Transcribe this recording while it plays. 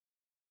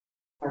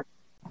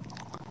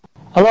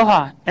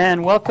Aloha,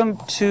 and welcome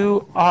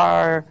to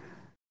our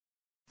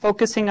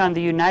focusing on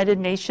the United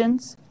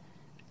Nations.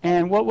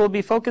 And what we'll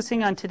be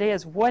focusing on today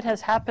is what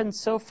has happened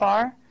so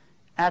far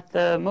at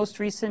the most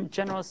recent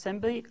General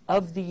Assembly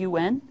of the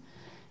UN.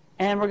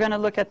 And we're going to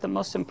look at the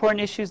most important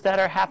issues that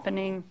are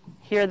happening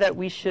here that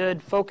we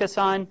should focus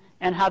on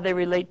and how they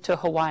relate to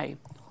Hawaii.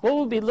 What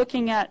we'll be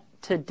looking at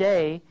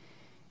today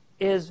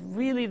is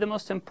really the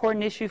most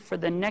important issue for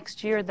the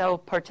next year that will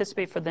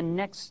participate for the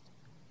next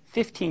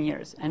 15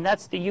 years, and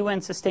that's the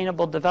UN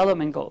Sustainable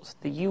Development Goals,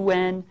 the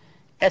UN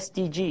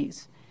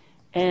SDGs.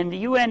 And the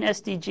UN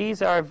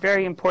SDGs are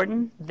very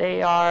important.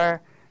 They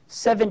are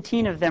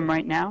 17 of them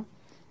right now.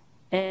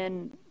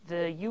 And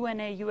the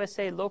UNA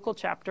USA local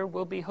chapter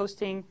will be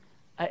hosting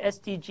a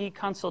SDG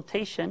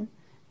consultation.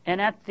 And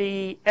at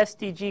the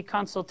SDG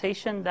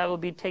consultation that will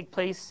take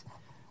place,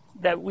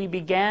 that we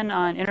began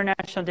on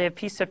International Day of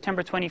Peace,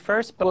 September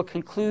 21st, but will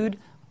conclude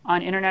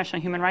on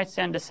International Human Rights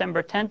Day on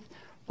December 10th.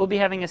 We'll be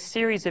having a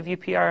series of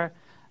UPR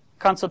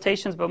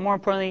consultations, but more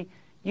importantly,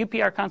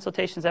 UPR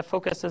consultations that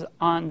focuses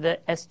on the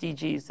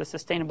SDGs, the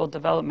Sustainable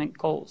Development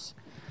Goals.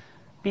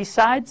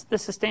 Besides the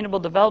Sustainable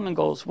Development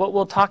Goals, what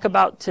we'll talk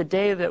about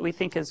today that we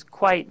think is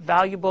quite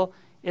valuable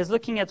is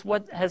looking at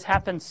what has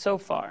happened so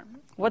far.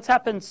 What's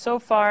happened so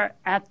far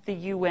at the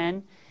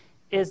UN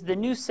is the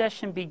new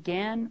session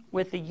began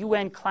with the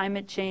UN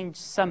Climate Change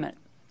Summit.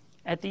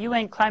 At the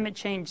UN Climate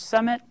Change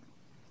Summit,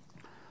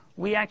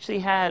 we actually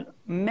had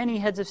many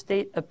heads of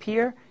state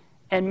appear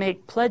and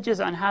make pledges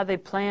on how they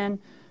plan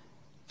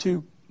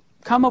to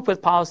come up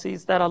with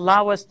policies that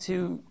allow us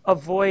to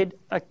avoid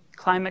a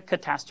climate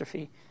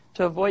catastrophe,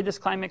 to avoid this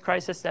climate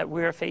crisis that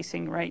we're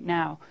facing right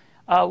now.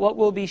 What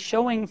we'll be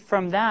showing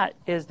from that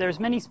is there's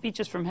many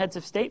speeches from heads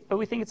of state, but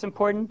we think it's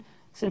important,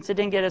 since it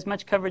didn't get as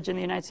much coverage in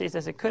the United States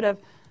as it could have,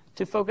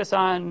 to focus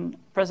on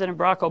President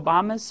Barack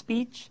Obama's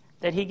speech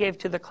that he gave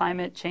to the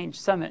Climate Change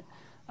Summit.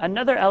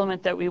 Another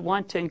element that we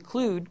want to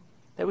include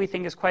that we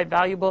think is quite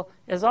valuable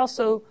is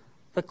also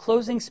the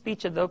closing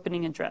speech of the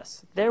opening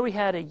address. There we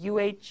had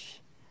a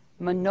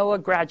Manoa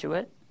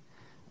graduate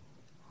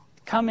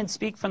come and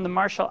speak from the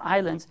Marshall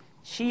Islands.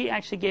 She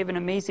actually gave an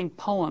amazing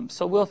poem,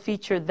 so we'll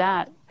feature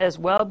that as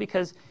well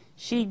because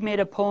she made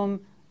a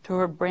poem to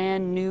her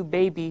brand new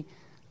baby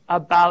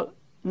about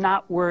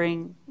not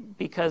worrying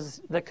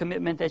because the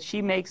commitment that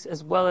she makes,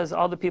 as well as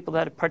all the people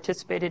that have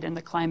participated in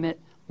the climate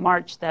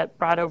march that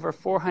brought over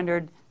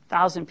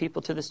 400,000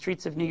 people to the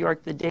streets of New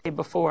York the day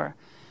before.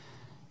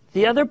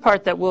 The other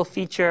part that we'll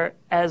feature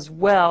as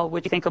well,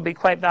 which I think will be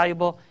quite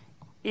valuable,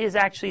 is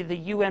actually the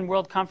UN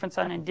World Conference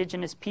on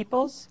Indigenous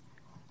Peoples.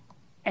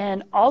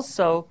 And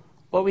also,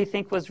 what we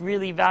think was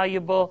really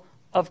valuable,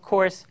 of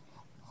course,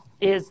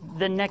 is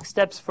the next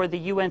steps for the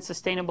UN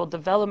Sustainable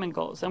Development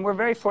Goals. And we're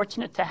very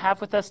fortunate to have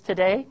with us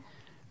today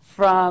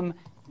from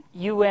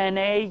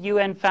UNA,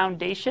 UN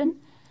Foundation.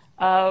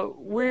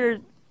 We're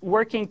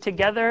working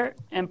together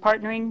and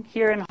partnering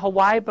here in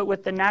Hawaii, but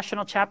with the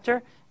national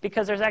chapter,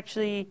 because there's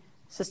actually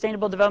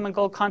Sustainable Development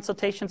Goal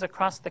consultations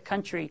across the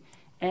country.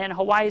 And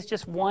Hawaii is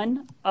just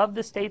one of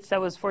the states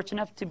that was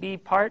fortunate enough to be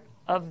part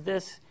of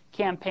this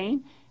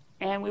campaign.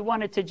 And we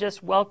wanted to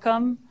just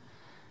welcome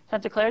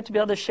Santa Clara to be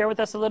able to share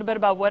with us a little bit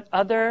about what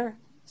other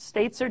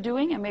states are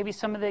doing and maybe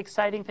some of the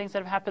exciting things that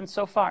have happened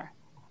so far.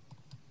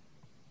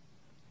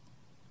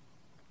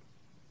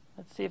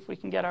 Let's see if we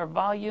can get our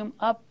volume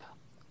up.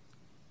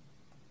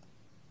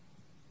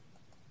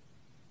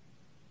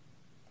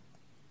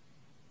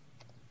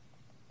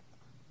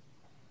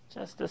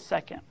 Just a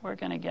second. We're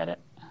going to get it.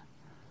 Do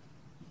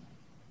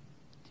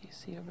you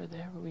see over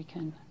there where we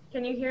can?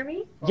 Can you hear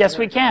me? Yes,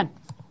 we can.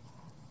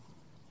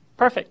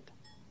 Perfect.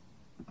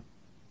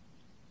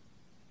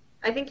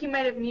 I think you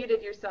might have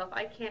muted yourself.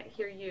 I can't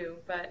hear you,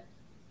 but...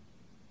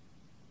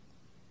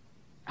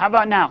 How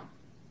about now?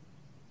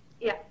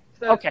 Yeah.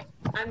 So okay.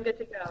 I'm good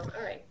to go.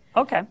 All right.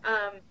 Okay.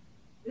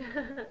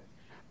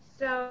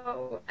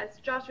 So, as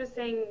Josh was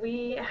saying,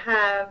 we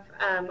have,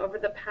 over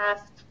the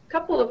past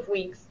couple of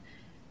weeks,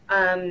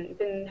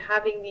 been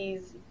having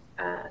these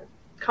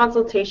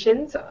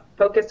consultations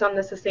focused on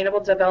the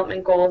Sustainable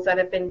Development Goals that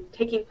have been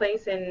taking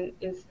place in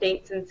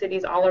states and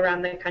cities all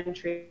around the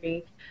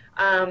country.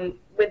 When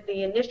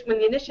the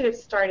initiative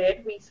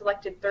started, we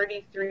selected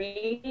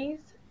 33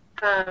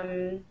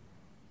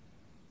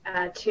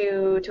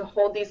 to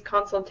hold these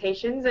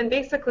consultations, and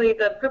basically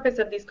the purpose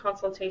of these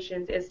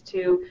consultations is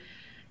to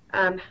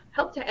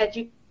help to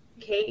educate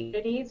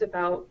communities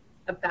about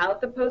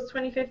the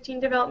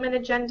post-2015 development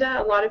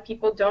agenda. A lot of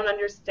people don't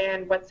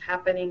understand what's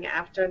happening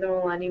after the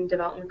Millennium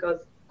Development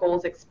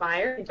Goals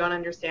expire. They don't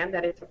understand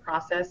that it's a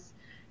process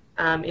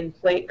in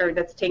place, or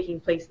that's taking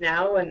place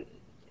now, and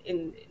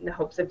in the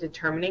hopes of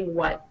determining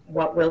what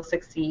will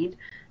succeed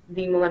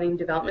the Millennium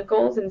Development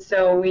Goals. And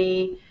so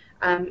we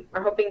are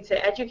hoping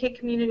to educate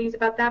communities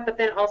about that, but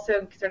then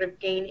also sort of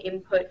gain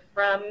input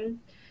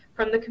from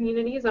the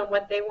communities on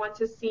what they want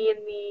to see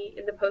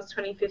in the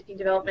post-2015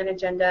 development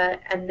agenda,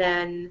 and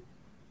then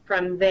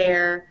from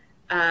there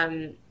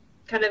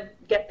kind of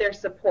get their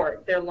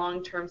support, their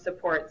long-term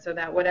support, so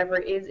that whatever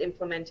is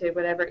implemented,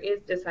 whatever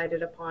is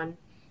decided upon,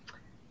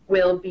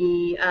 will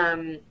be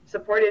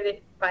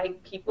supported by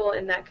people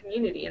in that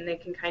community, and they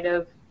can kind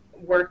of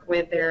work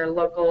with their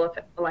local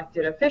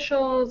elected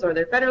officials or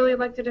their federally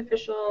elected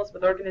officials,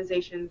 with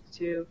organizations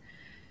to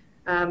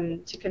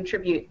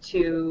contribute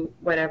to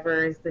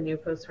whatever is the new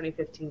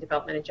post-2015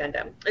 development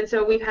agenda. And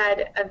so we've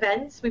had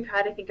events. We've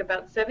had, I think,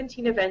 about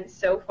 17 events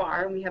so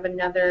far, and we have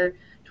another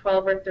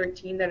 12 or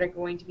 13 that are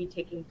going to be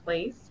taking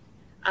place.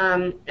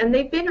 And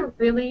they've been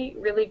really,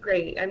 really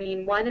great. I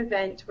mean, one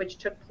event which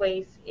took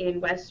place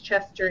in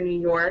Westchester, New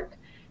York,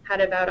 had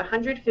about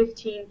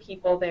 115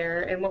 people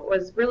there, and what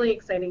was really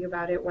exciting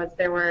about it was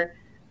there were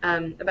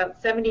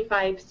about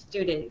 75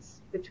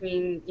 students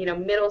between,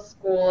 middle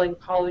school and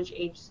college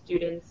age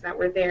students that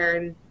were there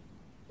and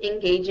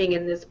engaging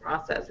in this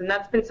process. And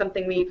that's been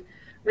something we've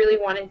really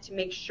wanted to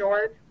make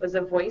sure was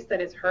a voice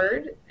that is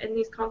heard in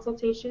these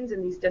consultations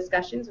and these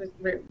discussions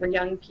with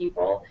young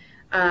people,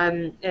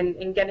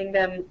 and getting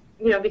them,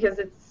 because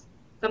it's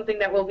something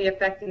that will be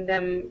affecting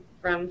them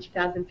from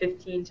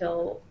 2015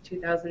 till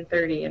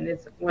 2030, and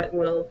is what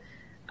will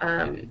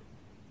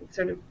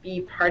sort of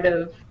be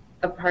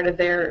a part of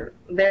their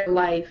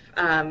life,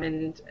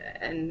 and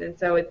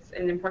so it's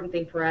an important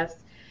thing for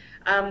us.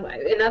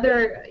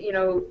 Another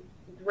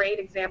great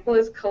example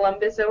is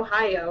Columbus,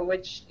 Ohio,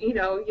 which you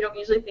don't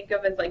usually think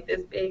of as like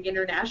this big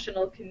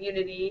international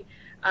community,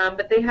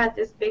 but they had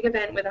this big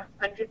event with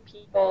 100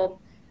 people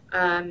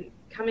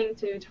coming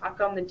to talk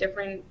on the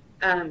different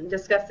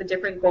discuss the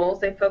different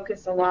goals. They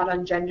focus a lot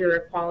on gender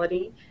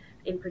equality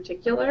in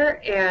particular,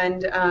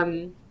 and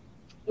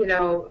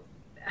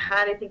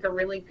had, I think, a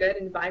really good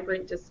and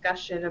vibrant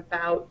discussion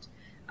about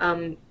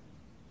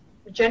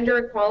gender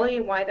equality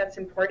and why that's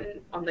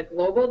important on the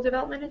global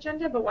development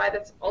agenda, but why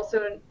that's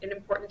also an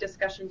important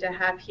discussion to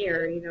have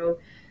here.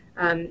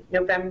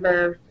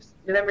 November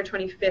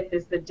 25th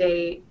is the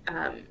day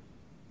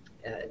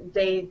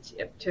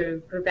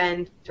to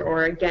prevent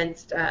or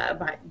against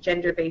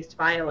gender-based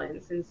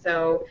violence, and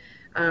so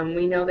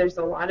we know there's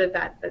a lot of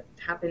that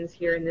happens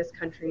here in this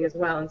country as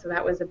well, and so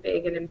that was a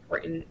big and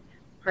important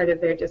part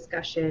of their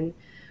discussion.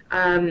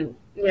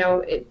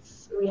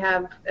 We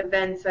have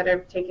events that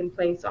have taken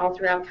place all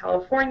throughout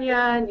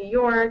California, New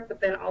York,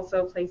 but then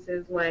also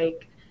places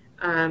like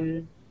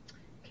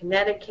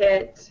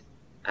Connecticut,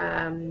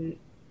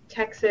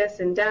 Texas,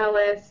 and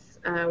Dallas.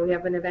 We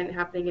have an event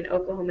happening in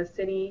Oklahoma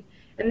City.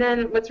 And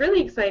then what's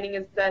really exciting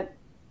is that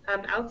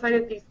outside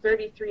of these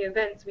 33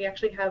 events, we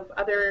actually have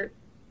other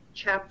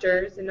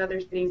chapters in other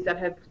cities that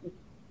have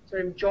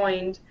sort of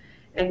joined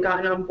and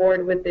gotten on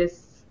board with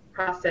this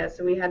process.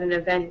 So we had an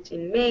event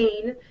in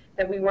Maine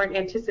that we weren't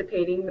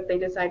anticipating, but they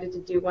decided to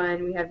do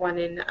one. We had one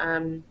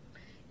in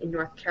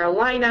North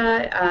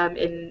Carolina,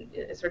 in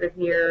sort of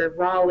near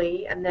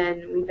Raleigh, and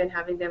then we've been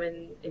having them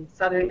in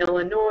Southern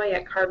Illinois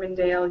at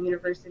Carbondale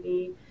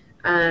University.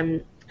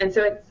 And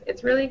so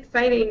it's really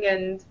exciting,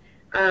 and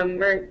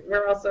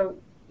we're also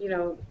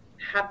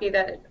happy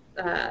that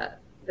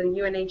the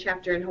UNA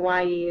chapter in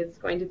Hawaii is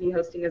going to be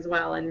hosting as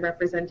well and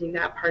representing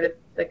that part of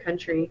the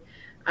country.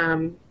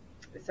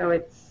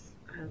 So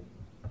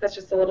that's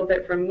just a little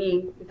bit from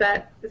me. Is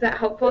that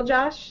helpful,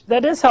 Josh?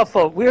 That is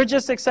helpful. We were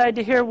just excited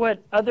to hear what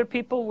other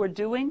people were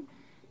doing,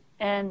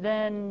 and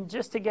then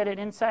just to get an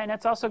insight. And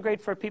it's also great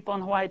for people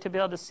in Hawaii to be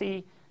able to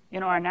see,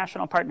 our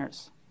national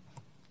partners.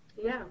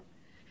 Yeah.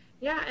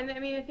 Yeah, and I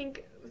mean, I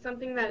think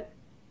something that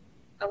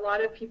a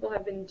lot of people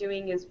have been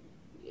doing is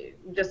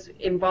just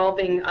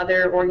involving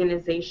other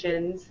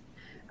organizations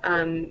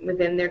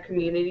within their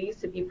communities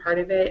to be part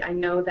of it. I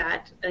know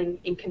that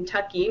in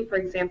Kentucky, for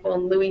example,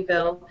 in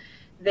Louisville,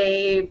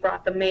 they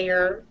brought the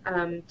mayor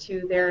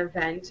to their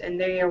event, and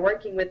they are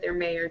working with their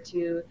mayor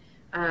to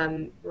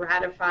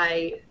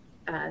ratify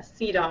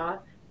CEDAW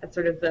at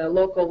sort of the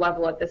local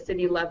level, at the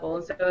city level.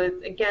 And so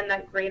it's, again,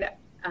 that great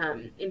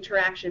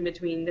interaction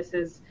between this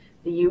is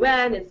the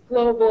UN, it's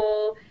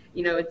global,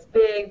 it's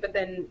big, but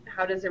then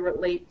how does it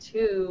relate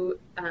to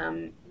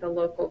the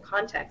local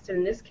context? And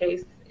in this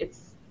case,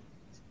 it's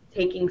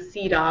taking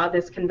CEDAW,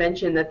 this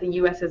convention that the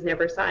U.S. has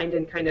never signed,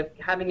 and kind of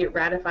having it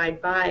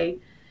ratified by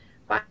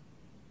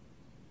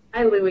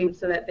Louis,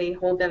 so that they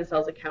hold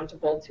themselves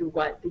accountable to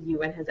what the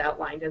UN has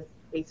outlined as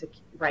basic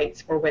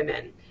rights for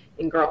women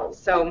and girls.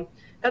 So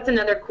that's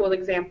another cool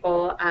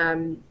example.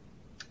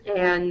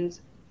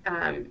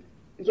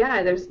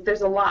 Yeah,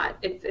 there's a lot.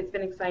 It's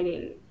been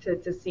exciting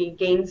to see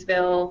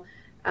Gainesville,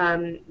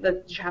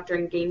 the chapter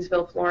in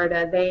Gainesville,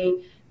 Florida.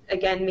 They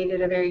again made it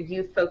a very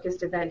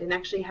youth-focused event and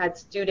actually had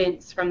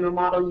students from the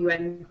Model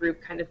UN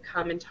group kind of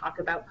come and talk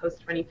about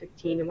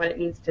post-2015 and what it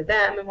means to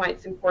them and why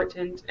it's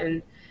important,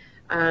 and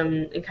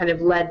kind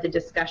of led the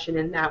discussion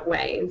in that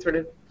way and sort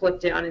of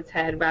flipped it on its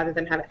head rather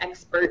than have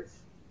experts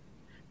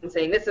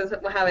saying this is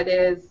how it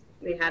is.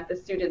 They had the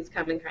students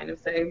come and kind of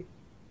say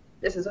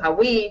this is how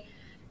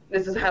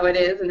it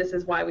is, and this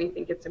is why we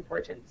think it's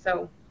important.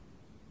 So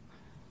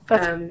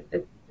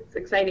it's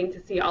exciting to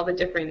see all the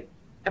different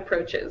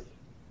approaches.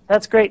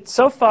 That's great.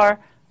 So far,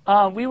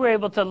 we were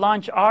able to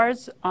launch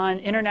ours on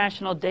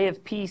International Day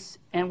of Peace,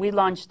 and we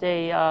launched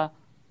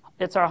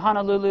it's our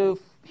Honolulu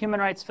Human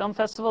Rights Film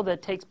Festival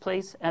that takes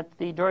place at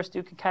the Doris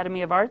Duke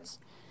Academy of Arts.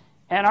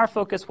 And our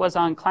focus was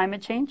on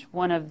climate change,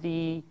 one of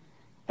the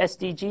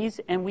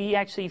SDGs, and we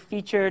actually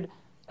featured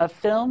a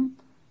film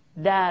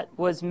that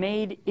was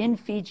made in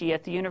Fiji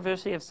at the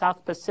University of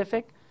South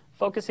Pacific,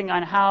 focusing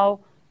on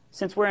how,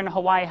 since we're in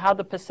Hawaii, how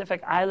the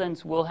Pacific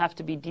Islands will have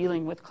to be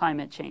dealing with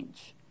climate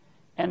change.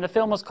 And the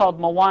film was called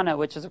Moana,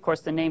 which is, of course,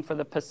 the name for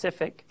the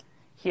Pacific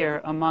here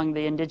among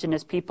the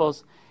indigenous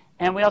peoples.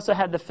 And we also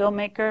had the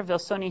filmmaker,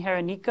 Vilsoni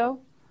Hereniko,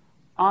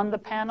 on the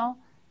panel,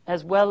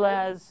 as well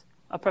as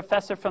a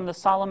professor from the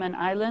Solomon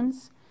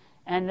Islands,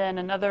 and then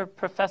another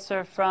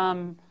professor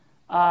from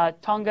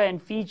Tonga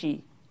and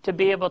Fiji to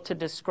be able to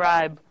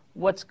describe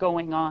what's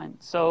going on.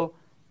 So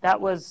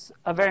that was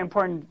a very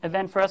important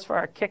event for us for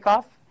our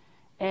kickoff.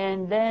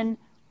 And then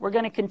we're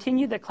going to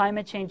continue the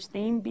climate change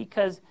theme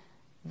because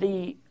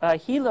the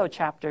Hilo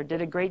chapter did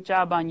a great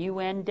job on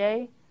UN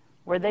Day,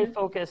 where they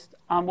focused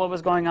on what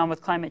was going on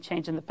with climate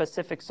change in the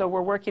Pacific. So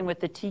we're working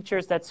with the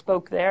teachers that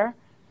spoke there,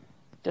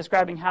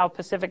 describing how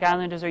Pacific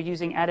Islanders are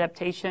using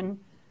adaptation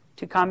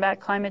to combat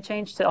climate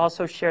change to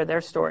also share their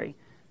story.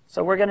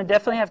 So we're going to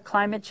definitely have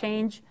climate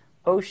change,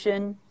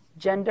 ocean,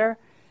 gender,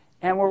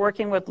 and we're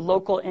working with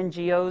local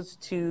NGOs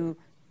to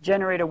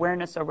generate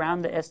awareness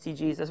around the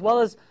SDGs, as well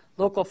as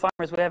local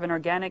farmers. We have an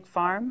organic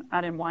farm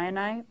out in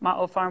Waianae,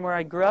 Ma'o Farm, where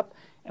I grew up,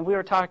 and we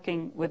were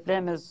talking with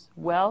them as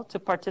well to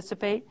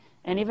participate,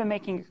 and even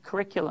making a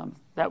curriculum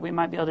that we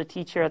might be able to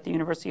teach here at the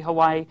University of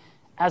Hawaii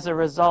as a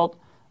result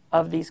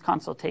of these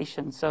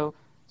consultations. So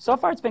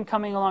far it's been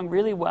coming along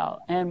really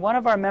well. And one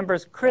of our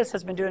members, Chris,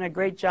 has been doing a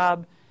great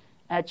job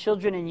at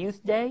Children and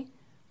Youth Day.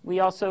 We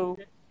also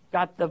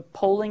got the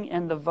polling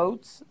and the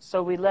votes.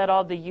 So we let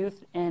all the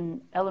youth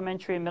in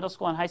elementary and middle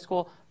school and high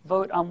school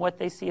vote on what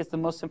they see as the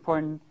most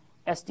important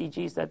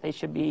SDGs that they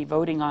should be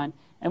voting on.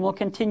 And we'll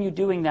continue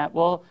doing that.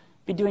 We'll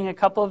be doing a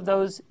couple of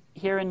those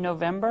here in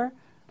November.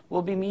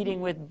 We'll be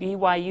meeting with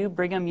BYU,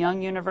 Brigham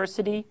Young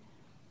University.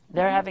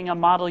 They're having a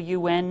model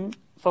UN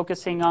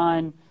focusing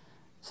on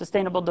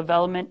sustainable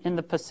development in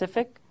the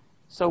Pacific.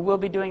 So we'll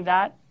be doing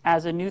that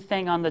as a new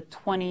thing on the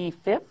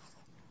 25th,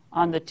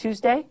 on the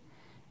Tuesday.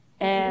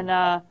 And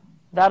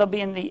that'll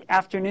be in the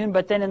afternoon.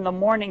 But then in the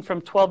morning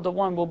from 12 to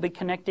 1, we'll be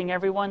connecting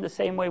everyone the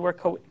same way we're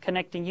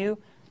connecting you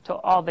to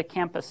all the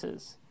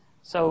campuses.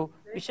 So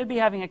we should be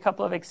having a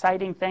couple of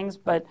exciting things,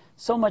 but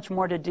so much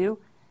more to do.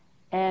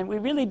 And we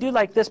really do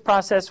like this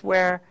process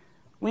where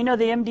we know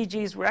the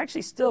MDGs were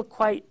actually still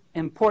quite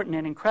important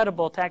and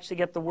incredible to actually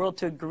get the world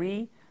to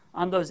agree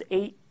on those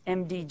 8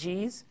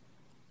 MDGs.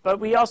 But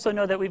we also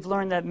know that we've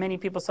learned that many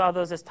people saw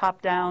those as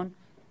top-down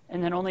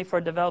and then only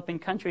for developing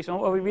countries. So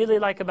what we really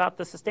like about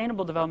the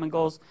Sustainable Development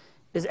Goals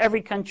is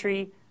every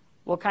country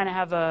will kind of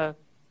have a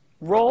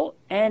role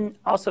and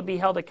also be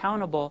held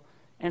accountable.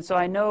 And so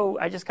I know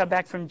I just got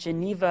back from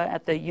Geneva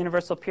at the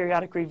Universal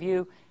Periodic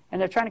Review, and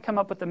they're trying to come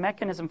up with a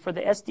mechanism for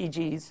the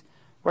SDGs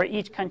where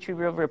each country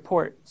will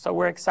report. So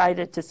we're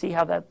excited to see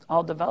how that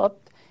all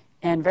developed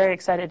and very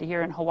excited to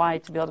here in Hawaii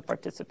to be able to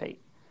participate.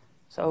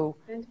 So,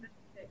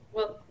 fantastic.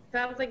 Well,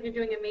 sounds like you're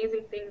doing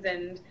amazing things,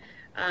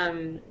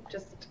 and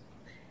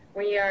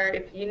we are,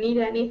 if you need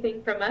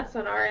anything from us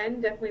on our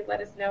end, definitely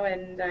let us know.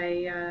 And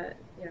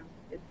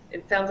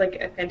it sounds like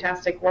a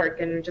fantastic work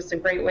and just a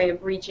great way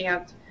of reaching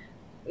out,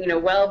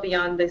 well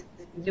beyond this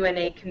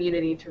UNA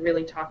community to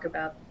really talk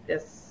about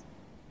this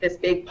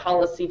big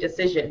policy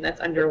decision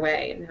that's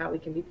underway and how we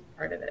can be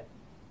part of it.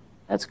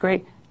 That's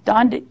great.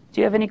 Don, do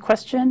you have any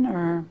question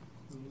or?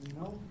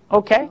 No.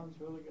 Okay. Sounds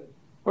really good.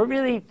 We're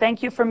really,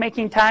 thank you for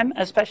making time,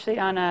 especially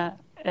on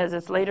as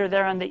it's later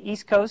there on the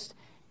East Coast.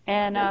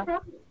 And No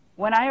problem.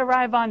 when I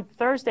arrive on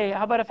Thursday,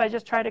 how about if I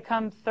just try to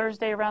come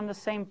Thursday around the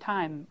same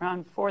time,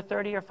 around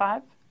 4:30 or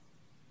 5?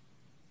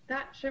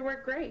 That should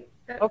work great.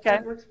 Okay.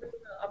 That works really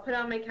well. I'll put it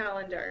on my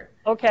calendar.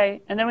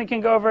 Okay, and then we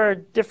can go over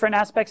different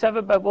aspects of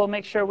it, but we'll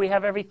make sure we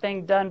have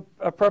everything done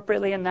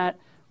appropriately and that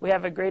we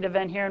have a great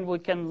event here and we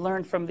can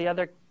learn from the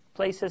other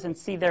places and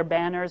see their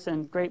banners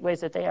and great ways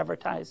that they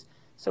advertise.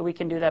 So we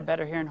can do that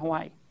better here in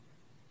Hawaii.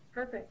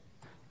 Perfect.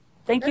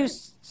 Thank you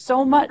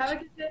so much. Have a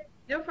good day.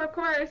 No, of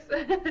course.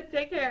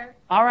 Take care.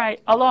 All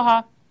right,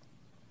 aloha.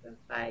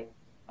 Bye.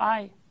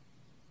 Bye.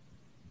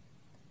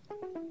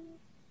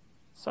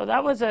 So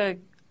that was a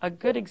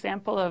good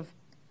example of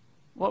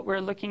what we're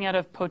looking at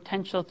of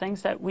potential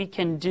things that we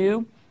can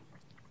do,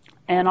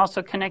 and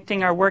also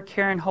connecting our work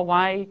here in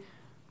Hawaii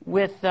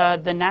with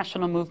the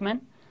national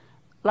movement.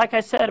 Like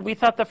I said, we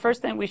thought the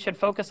first thing we should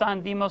focus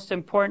on, the most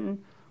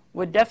important,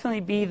 would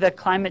definitely be the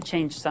Climate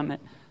Change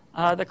Summit.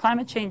 The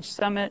Climate Change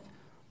Summit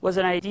was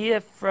an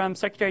idea from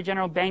Secretary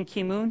General Ban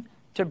Ki-moon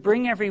to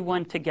bring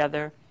everyone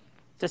together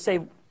to say,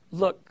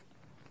 look,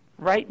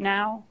 right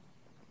now,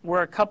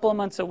 we're a couple of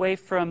months away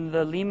from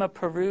the Lima,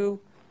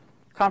 Peru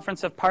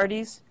Conference of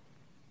Parties.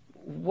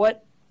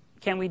 What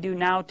can we do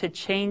now to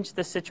change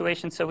the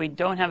situation so we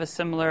don't have a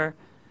similar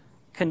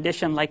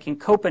condition like in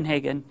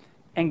Copenhagen?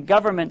 And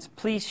governments,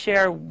 please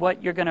share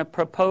what you're going to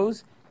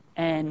propose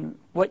and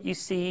what you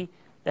see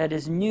that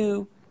is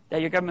new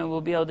that your government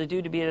will be able to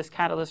do to be this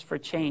catalyst for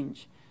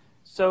change.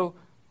 So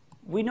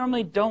we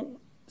normally don't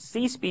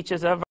see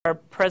speeches of our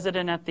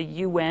president at the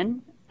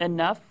UN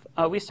enough.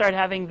 We started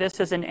having this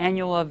as an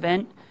annual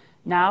event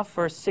now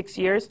for 6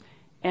 years.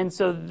 And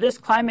so this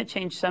climate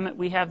change summit,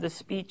 we have the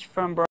speech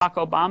from Barack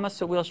Obama,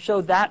 so we'll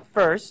show that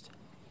first.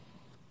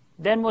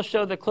 Then we'll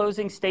show the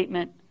closing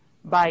statement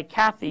by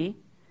Kathy.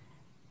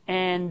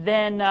 And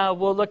then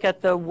we'll look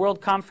at the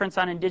World Conference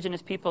on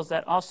Indigenous Peoples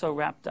that also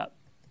wrapped up.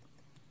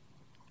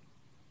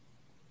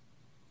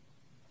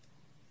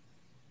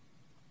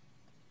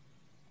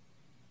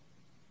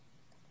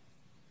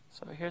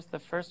 So here's the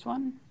first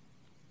one.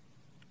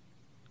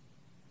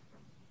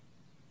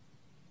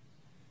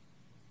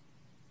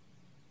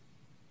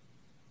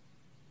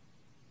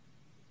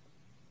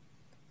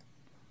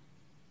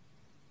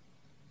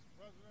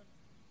 President,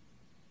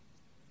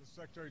 Mr.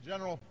 Secretary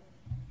General,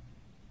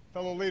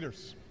 fellow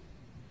leaders,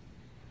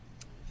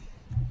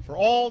 for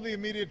all the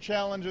immediate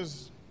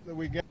challenges that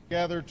we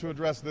gather to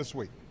address this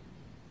week,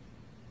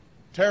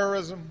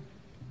 terrorism,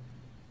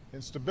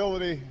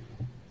 instability,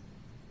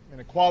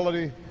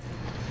 inequality,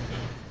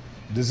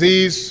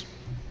 disease,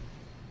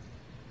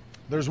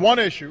 there's one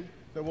issue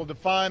that will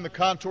define the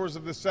contours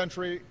of this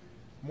century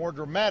more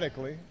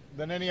dramatically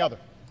than any other,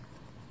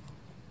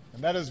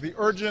 and that is the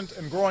urgent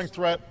and growing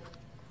threat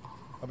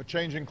of a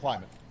changing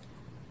climate.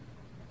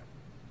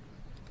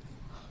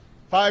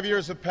 5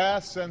 years have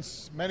passed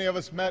since many of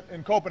us met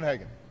in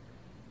Copenhagen.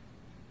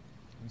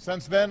 And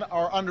since then,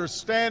 our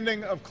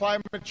understanding of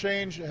climate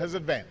change has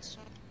advanced,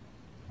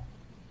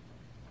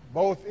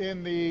 both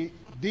in the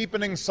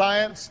deepening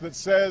science that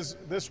says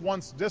this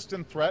once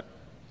distant threat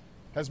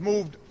has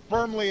moved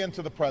firmly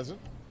into the present,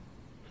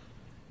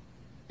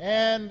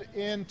 and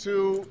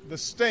into the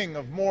sting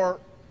of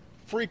more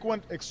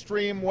frequent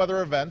extreme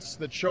weather events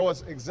that show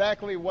us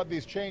exactly what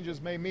these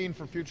changes may mean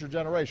for future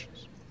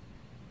generations.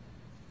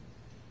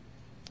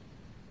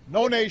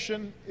 No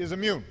nation is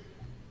immune.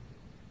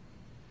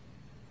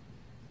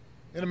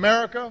 In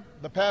America,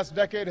 the past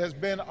decade has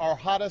been our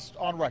hottest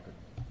on record.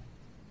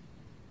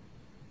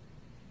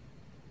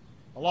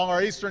 Along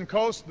our eastern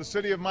coast, the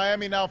city of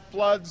Miami now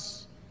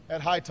floods at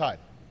high tide.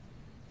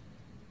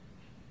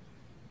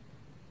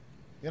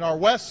 In our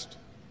west,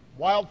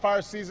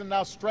 wildfire season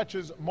now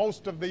stretches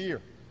most of the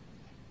year.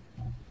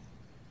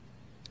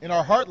 In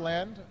our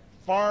heartland,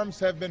 farms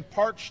have been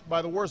parched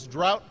by the worst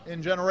drought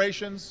in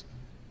generations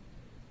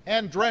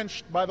and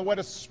drenched by the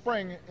wettest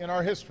spring in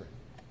our history.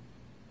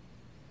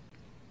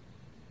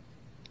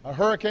 A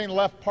hurricane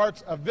left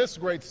parts of this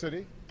great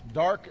city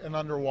dark and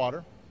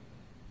underwater,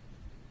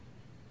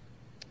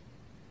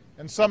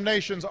 and some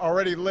nations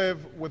already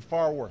live with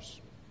far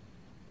worse.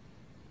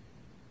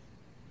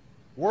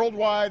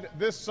 Worldwide,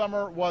 this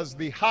summer was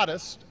the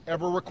hottest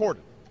ever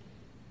recorded,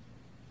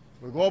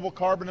 with global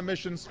carbon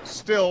emissions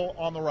still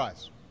on the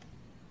rise.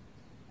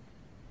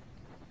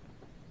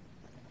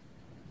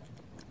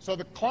 So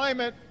the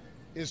climate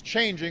is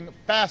changing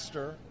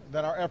faster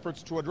than our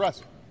efforts to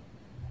address it.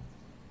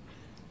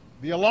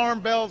 The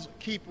alarm bells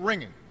keep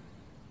ringing.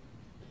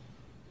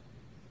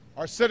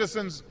 Our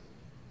citizens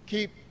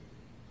keep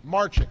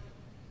marching.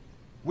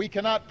 We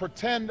cannot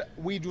pretend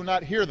we do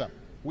not hear them.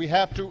 We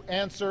have to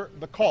answer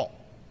the call.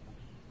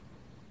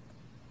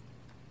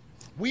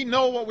 We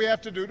know what we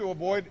have to do to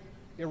avoid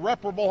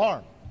irreparable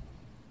harm.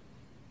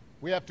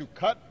 We have to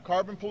cut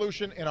carbon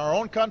pollution in our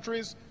own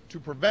countries to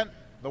prevent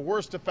the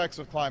worst effects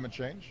of climate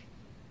change.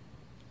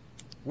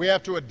 We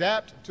have to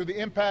adapt to the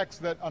impacts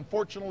that,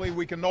 unfortunately,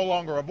 we can no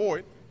longer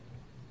avoid.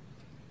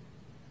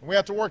 And we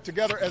have to work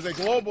together as a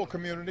global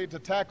community to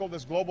tackle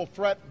this global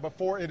threat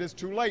before it is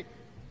too late.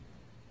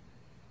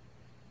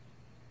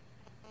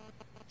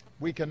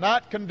 We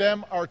cannot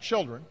condemn our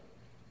children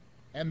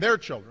and their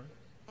children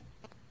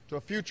to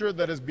a future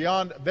that is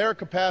beyond their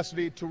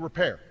capacity to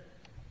repair.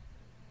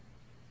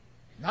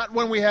 Not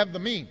when we have the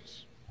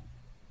means,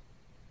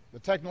 the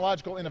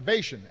technological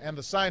innovation, and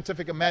the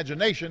scientific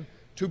imagination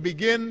to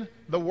begin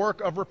the work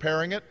of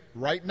repairing it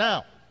right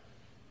now.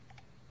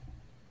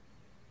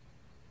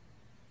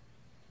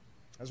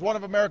 As one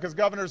of America's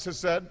governors has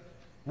said,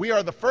 we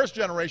are the first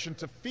generation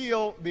to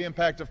feel the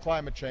impact of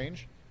climate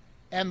change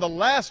and the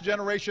last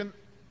generation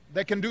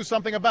that can do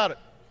something about it.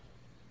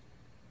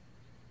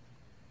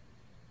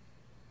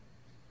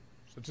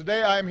 So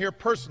today I am here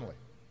personally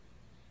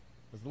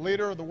as the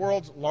leader of the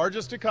world's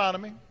largest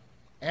economy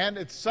and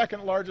its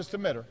second largest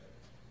emitter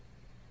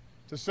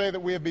to say that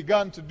we have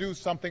begun to do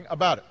something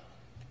about it.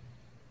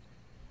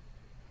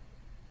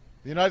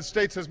 The United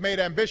States has made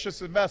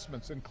ambitious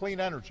investments in clean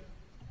energy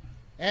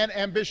and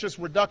ambitious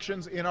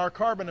reductions in our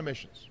carbon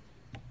emissions.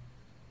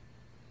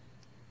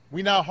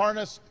 We now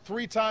harness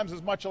 3 times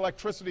as much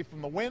electricity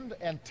from the wind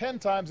and 10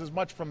 times as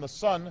much from the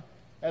sun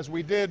as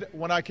we did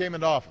when I came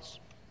into office.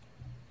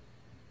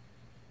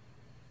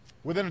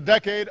 Within a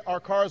decade, our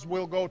cars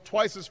will go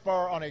twice as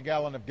far on a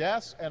gallon of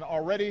gas, and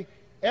already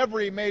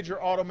every major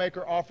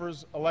automaker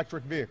offers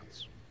electric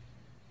vehicles.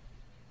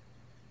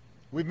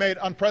 We've made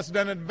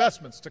unprecedented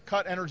investments to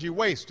cut energy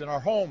waste in our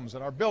homes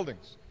and our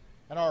buildings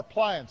and our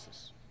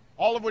appliances,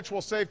 all of which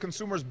will save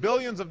consumers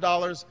billions of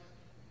dollars,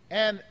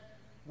 and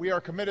we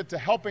are committed to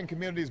helping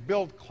communities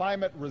build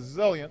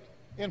climate-resilient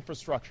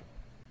infrastructure.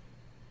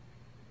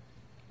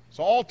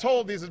 So all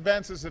told, these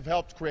advances have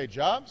helped create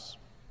jobs,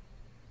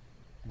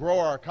 grow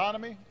our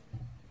economy,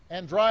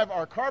 and drive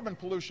our carbon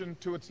pollution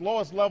to its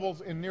lowest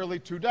levels in nearly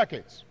 2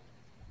 decades,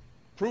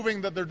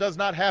 proving that there does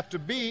not have to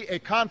be a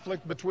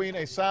conflict between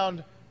a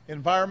sound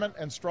environment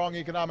and strong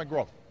economic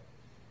growth.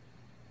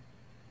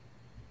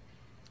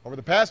 Over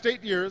the past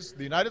 8 years,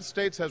 the United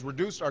States has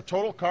reduced our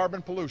total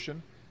carbon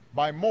pollution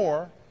by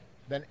more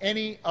than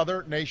any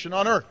other nation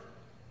on Earth.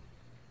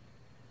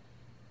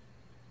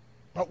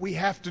 But we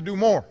have to do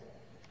more.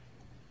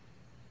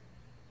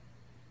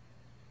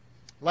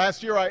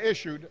 Last year, I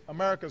issued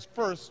America's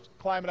first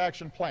climate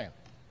action plan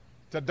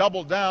to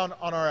double down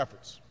on our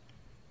efforts.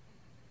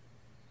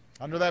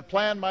 Under that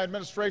plan, my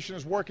administration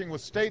is working with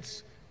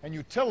states and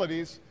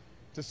utilities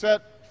to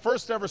set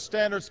first-ever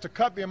standards to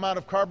cut the amount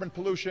of carbon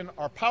pollution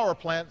our power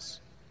plants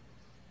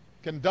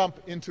can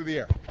dump into the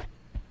air.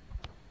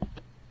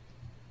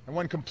 And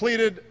when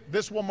completed,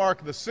 this will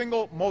mark the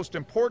single most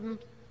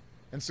important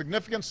and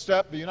significant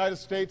step the United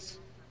States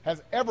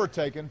has ever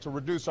taken to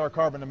reduce our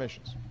carbon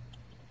emissions.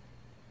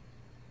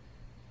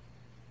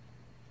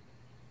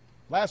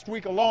 Last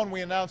week alone,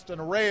 we announced an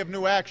array of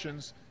new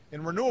actions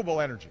in renewable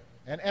energy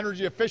and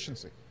energy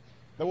efficiency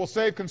that will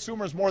save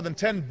consumers more than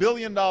 $10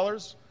 billion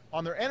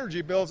on their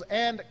energy bills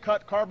and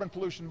cut carbon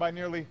pollution by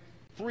nearly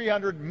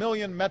 300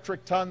 million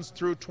metric tons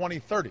through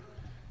 2030.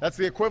 That's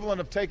the equivalent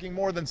of taking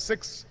more than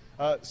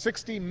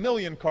 60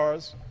 million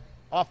cars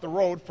off the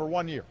road for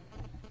 1 year.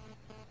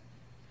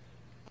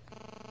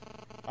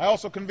 I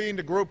also convened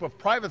a group of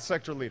private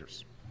sector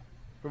leaders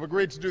who have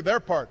agreed to do their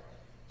part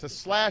to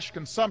slash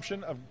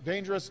consumption of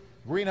dangerous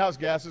greenhouse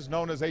gases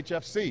known as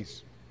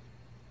HFCs,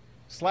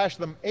 slash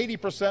them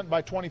 80%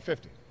 by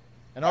 2050.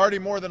 And already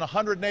more than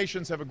 100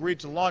 nations have agreed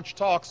to launch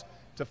talks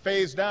to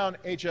phase down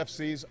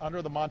HFCs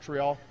under the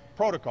Montreal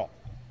Protocol.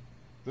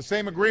 The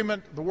same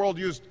agreement the world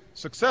used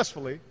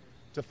successfully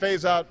to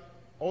phase out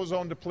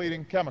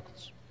ozone-depleting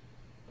chemicals.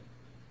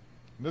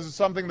 And this is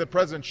something that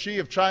President Xi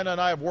of China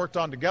and I have worked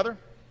on together.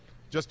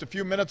 Just a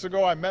few minutes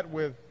ago, I met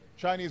with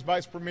Chinese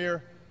Vice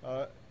Premier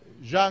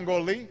Zhang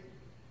Guoli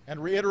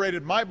and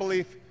reiterated my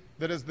belief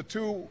that as the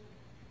 2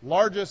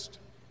 largest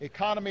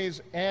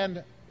economies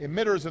and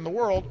emitters in the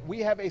world, we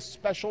have a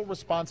special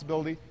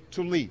responsibility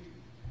to lead.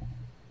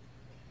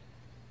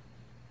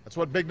 That's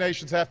what big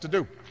nations have to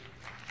do.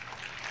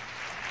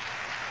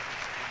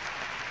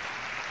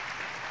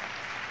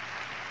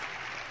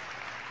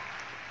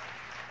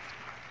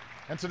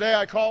 And today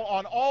I call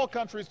on all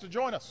countries to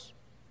join us.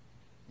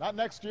 Not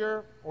next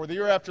year or the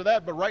year after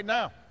that, but right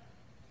now.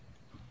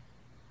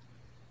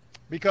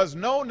 Because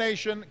no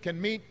nation can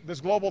meet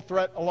this global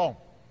threat alone.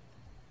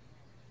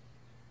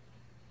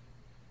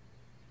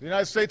 The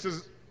United States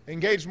has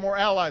engaged more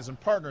allies and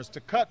partners to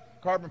cut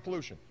carbon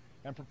pollution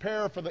and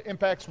prepare for the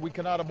impacts we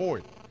cannot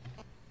avoid.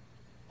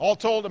 All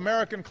told,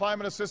 American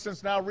climate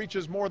assistance now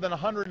reaches more than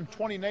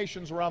 120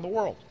 nations around the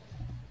world.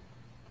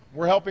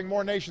 We're helping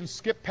more nations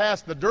skip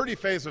past the dirty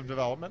phase of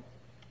development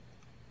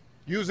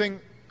using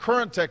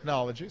current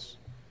technologies,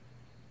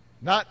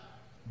 not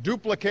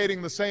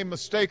duplicating the same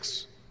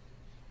mistakes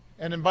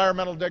and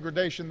environmental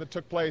degradation that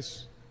took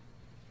place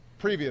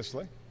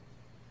previously.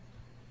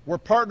 We're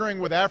partnering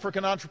with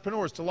African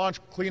entrepreneurs to launch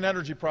clean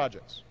energy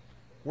projects.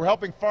 We're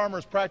helping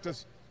farmers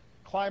practice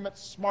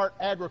climate-smart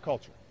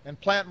agriculture and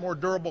plant more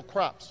durable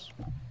crops.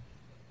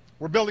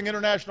 We're building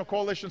international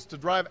coalitions to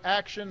drive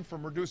action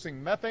from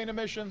reducing methane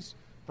emissions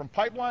from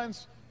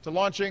pipelines to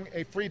launching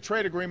a free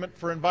trade agreement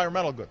for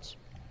environmental goods.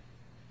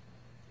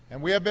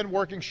 And we have been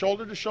working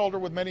shoulder to shoulder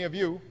with many of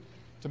you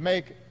to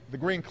make the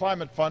Green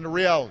Climate Fund a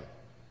reality.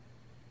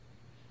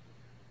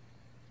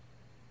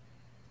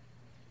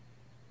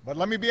 But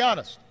let me be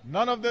honest,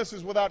 none of this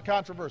is without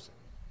controversy.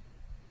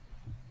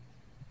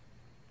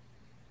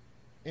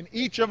 In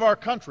each of our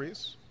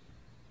countries,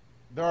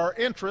 there are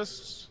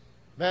interests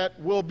that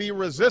will be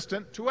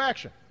resistant to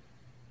action.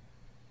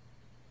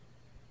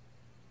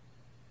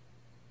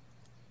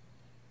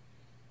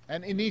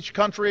 And in each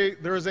country,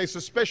 there is a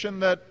suspicion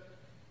that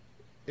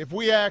if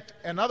we act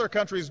and other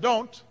countries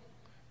don't,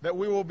 that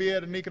we will be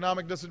at an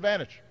economic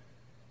disadvantage.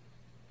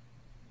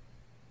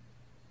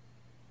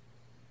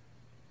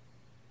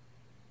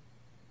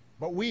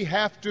 But we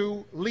have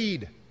to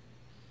lead.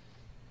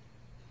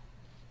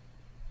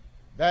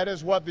 That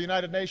is what the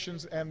United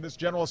Nations and this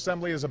General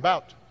Assembly is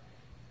about.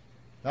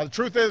 Now, the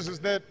truth is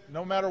that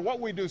no matter what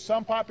we do,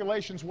 some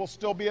populations will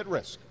still be at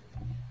risk.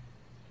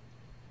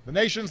 The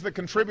nations that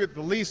contribute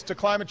the least to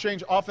climate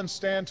change often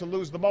stand to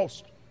lose the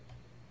most.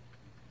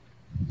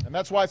 And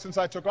that's why, since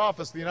I took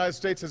office, the United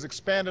States has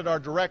expanded our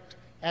direct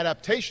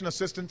adaptation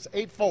assistance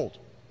 8-fold.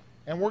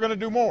 And we're going to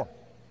do more.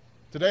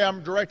 Today,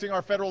 I'm directing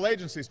our federal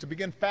agencies to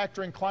begin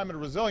factoring climate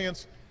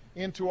resilience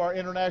into our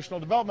international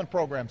development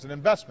programs and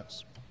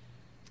investments.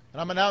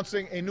 And I'm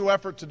announcing a new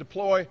effort to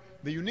deploy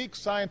the unique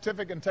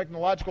scientific and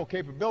technological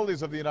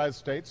capabilities of the United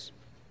States,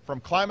 from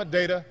climate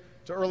data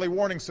to early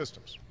warning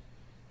systems.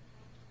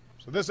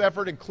 So this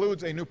effort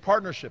includes a new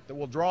partnership that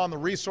will draw on the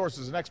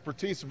resources and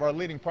expertise of our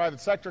leading private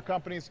sector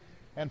companies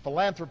and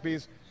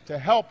philanthropies to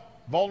help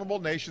vulnerable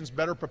nations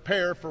better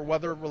prepare for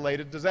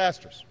weather-related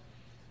disasters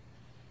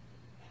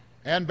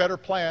and better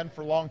plan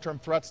for long-term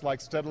threats like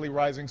steadily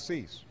rising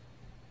seas.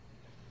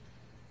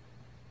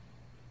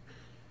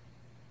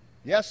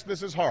 Yes,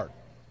 this is hard,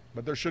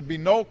 but there should be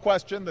no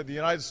question that the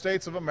United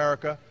States of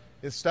America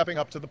is stepping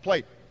up to the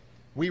plate.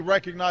 We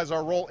recognize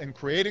our role in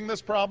creating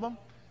this problem.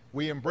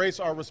 We embrace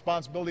our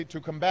responsibility to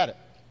combat it.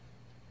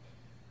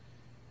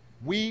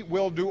 We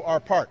will do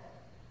our part,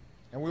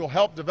 and we will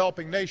help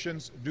developing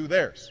nations do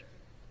theirs.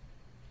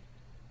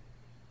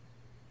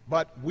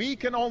 But we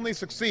can only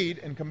succeed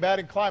in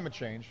combating climate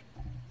change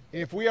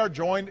if we are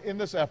joined in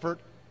this effort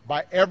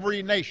by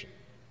every nation,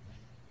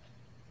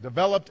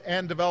 developed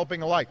and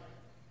developing alike.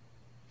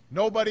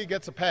 Nobody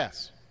gets a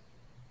pass.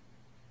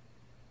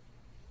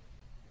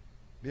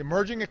 The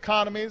emerging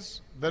economies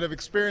that have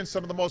experienced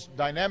some of the most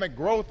dynamic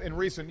growth in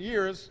recent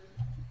years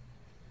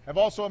have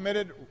also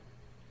emitted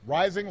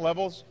rising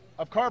levels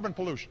of carbon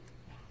pollution.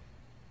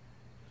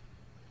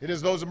 It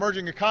is those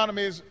emerging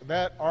economies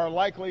that are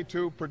likely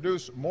to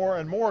produce more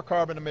and more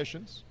carbon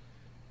emissions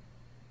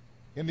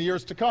in the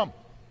years to come.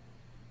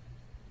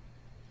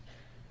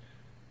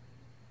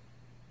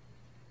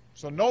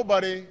 So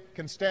nobody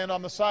can stand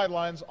on the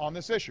sidelines on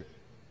this issue.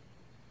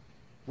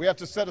 We have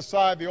to set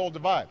aside the old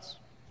divides.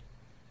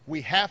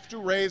 We have to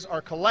raise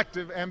our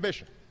collective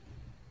ambition,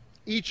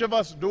 each of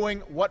us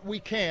doing what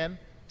we can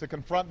to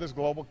confront this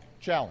global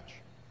challenge.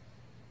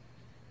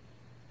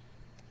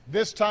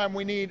 This time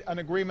we need an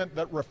agreement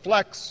that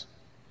reflects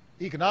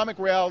economic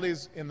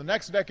realities in the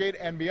next decade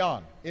and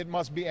beyond. It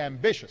must be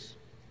ambitious,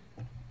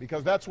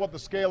 because that's what the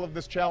scale of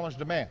this challenge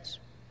demands.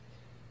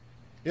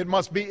 It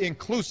must be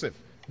inclusive,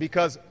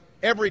 because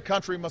every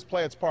country must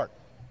play its part.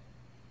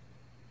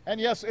 And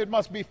yes, it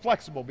must be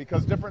flexible,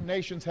 because different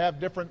nations have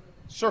different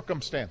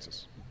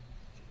circumstances.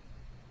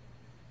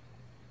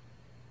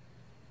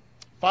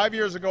 5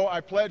 years ago,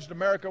 I pledged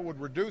America would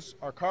reduce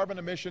our carbon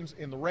emissions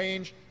in the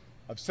range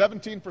of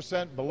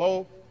 17%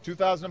 below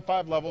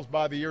 2005 levels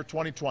by the year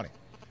 2020.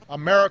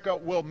 America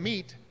will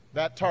meet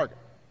that target.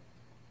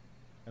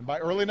 And by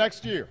early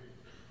next year,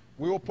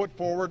 we will put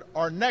forward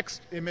our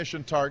next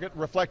emission target,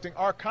 reflecting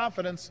our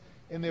confidence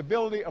in the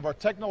ability of our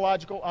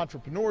technological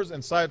entrepreneurs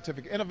and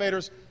scientific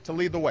innovators to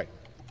lead the way.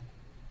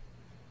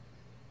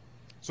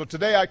 So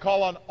today I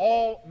call on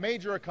all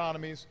major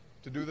economies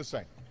to do the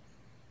same.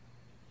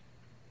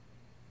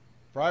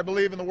 For I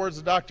believe, in the words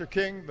of Dr.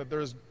 King, that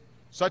there is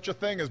such a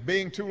thing as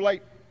being too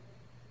late.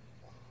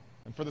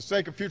 And for the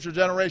sake of future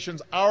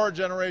generations, our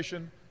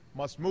generation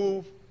must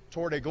move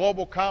toward a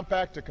global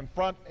compact to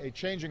confront a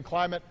changing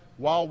climate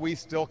while we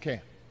still can.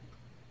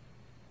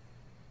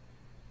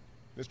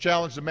 This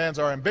challenge demands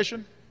our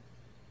ambition.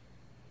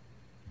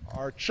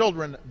 Our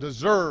children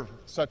deserve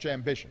such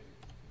ambition.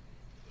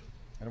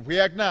 And if we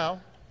act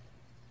now,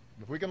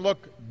 if we can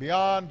look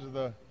beyond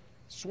the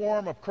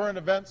swarm of current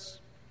events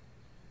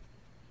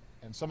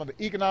and some of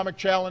the economic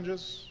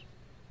challenges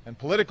and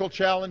political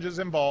challenges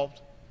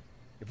involved,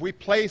 if we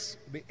place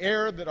the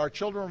air that our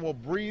children will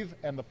breathe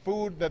and the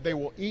food that they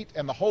will eat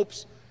and the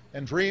hopes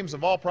and dreams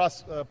of all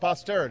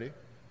posterity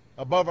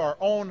above our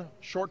own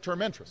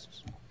short-term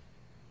interests,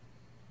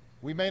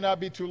 we may not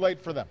be too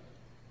late for them.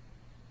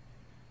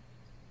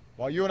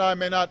 While you and I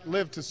may not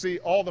live to see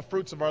all the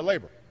fruits of our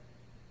labor,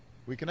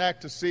 we can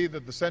act to see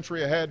that the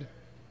century ahead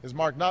is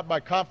marked not by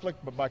conflict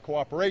but by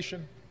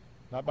cooperation,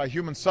 not by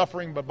human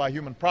suffering but by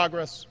human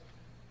progress,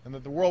 and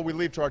that the world we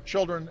leave to our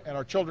children and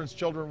our children's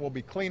children will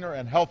be cleaner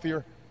and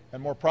healthier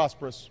and more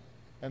prosperous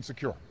and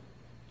secure.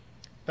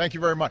 Thank you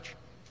very much.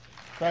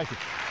 Thank you.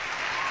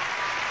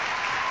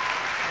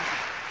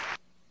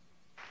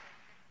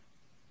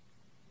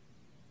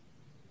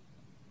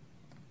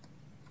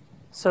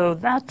 So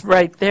that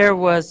right there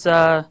was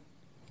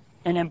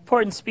an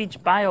important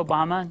speech by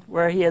Obama,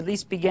 where he at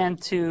least began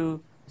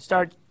to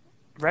start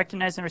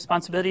recognizing the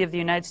responsibility of the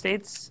United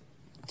States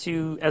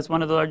to, as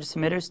one of the largest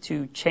emitters,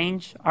 to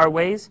change our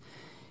ways,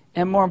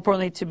 and more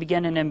importantly, to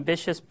begin an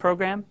ambitious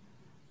program.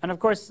 And of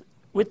course,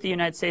 with the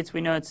United States,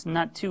 we know it's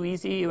not too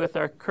easy with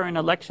our current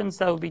elections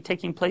that will be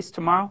taking place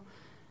tomorrow.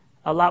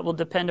 A lot will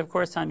depend, of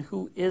course, on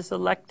who is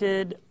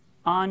elected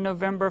on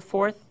November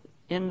 4th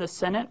in the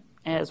Senate,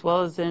 as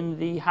well as in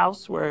the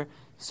House, where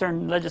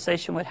certain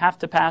legislation would have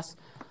to pass.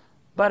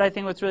 But I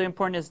think what's really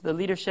important is the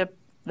leadership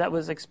that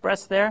was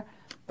expressed there.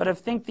 But I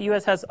think the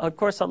U.S. has, of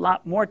course, a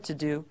lot more to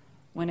do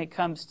when it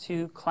comes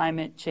to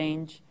climate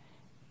change.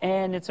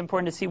 And it's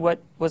important to see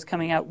what was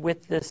coming out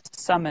with this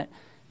summit.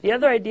 The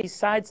other idea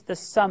besides the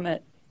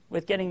summit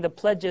with getting the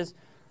pledges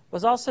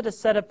was also to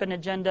set up an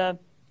agenda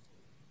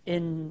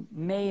in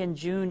May and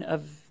June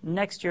of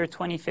next year,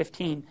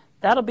 2015.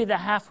 That'll be the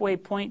halfway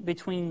point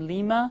between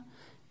Lima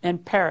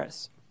and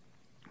Paris.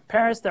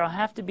 Paris, there will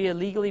have to be a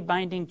legally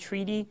binding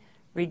treaty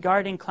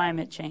regarding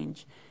climate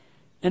change.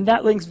 And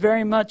that links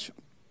very much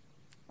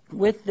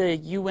with the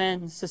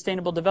UN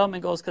Sustainable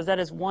Development Goals, because that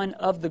is one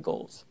of the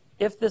goals.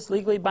 If this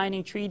legally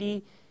binding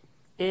treaty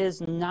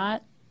is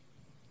not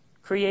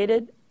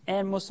created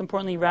and, most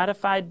importantly,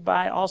 ratified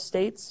by all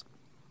states,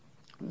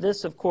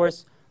 this, of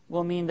course,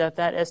 will mean that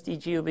that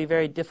SDG will be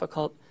very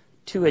difficult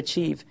to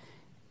achieve.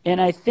 And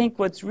I think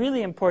what's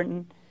really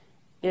important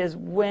is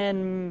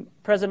when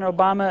President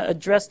Obama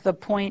addressed the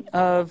point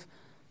of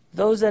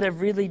those that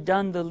have really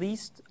done the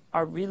least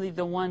are really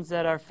the ones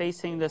that are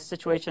facing the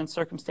situation and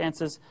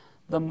circumstances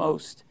the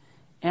most.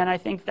 And I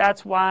think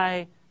that's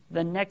why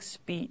the next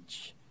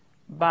speech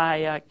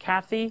by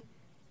Kathy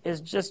is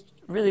just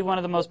really one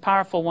of the most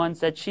powerful ones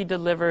that she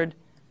delivered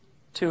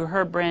to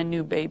her brand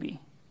new baby.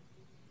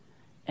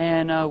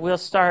 And we'll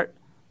start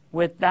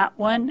with that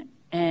one,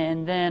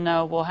 and then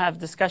we'll have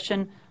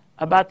discussion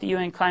about the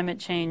UN Climate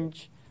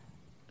Change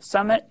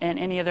Summit and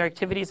any other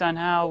activities on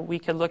how we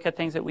can look at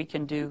things that we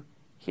can do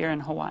here in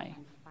Hawaii.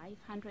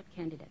 500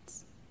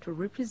 candidates to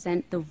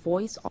represent the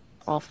voice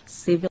of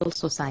civil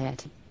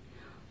society.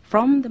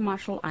 From the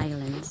Marshall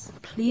Islands,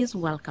 please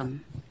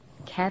welcome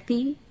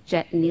Kathy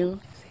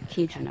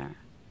Jetnil-Kijiner.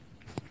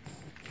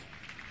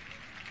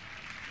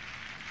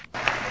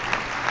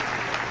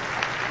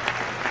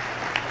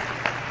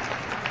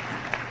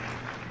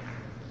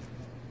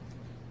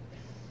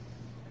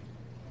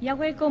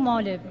 Yahweh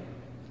Molib.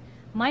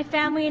 My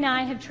family and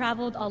I have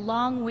traveled a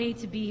long way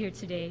to be here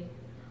today,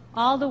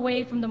 all the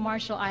way from the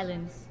Marshall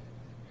Islands.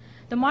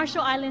 The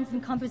Marshall Islands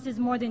encompasses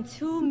more than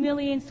 2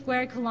 million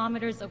square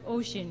kilometers of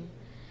ocean,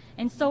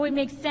 and so it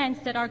makes sense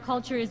that our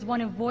culture is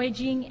one of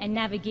voyaging and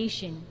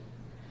navigation.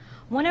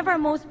 One of our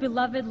most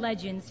beloved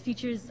legends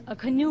features a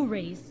canoe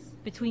race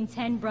between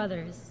 10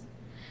 brothers.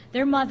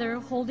 Their mother,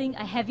 holding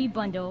a heavy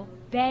bundle,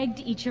 begged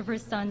each of her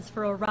sons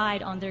for a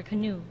ride on their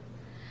canoe.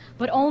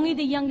 But only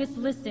the youngest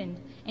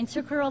listened and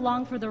took her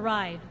along for the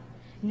ride,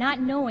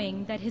 not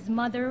knowing that his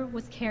mother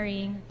was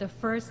carrying the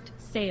first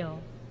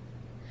sail.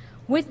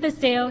 With the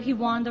sail, he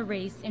won the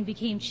race and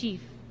became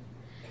chief.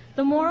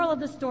 The moral of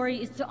the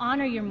story is to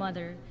honor your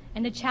mother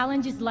and the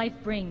challenges life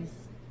brings.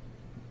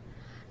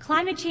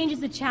 Climate change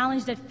is a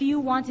challenge that few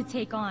want to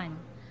take on,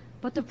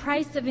 but the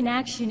price of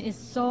inaction is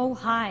so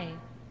high.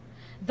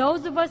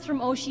 Those of us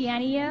from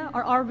Oceania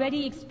are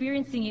already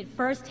experiencing it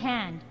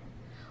firsthand.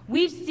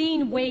 We've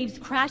seen waves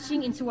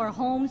crashing into our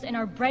homes and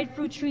our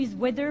breadfruit trees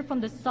wither from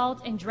the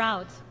salt and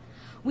drought.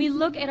 We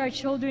look at our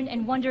children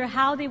and wonder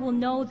how they will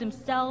know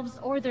themselves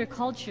or their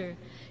culture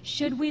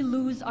should we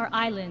lose our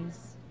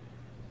islands.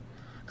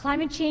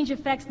 Climate change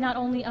affects not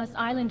only us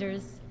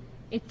islanders,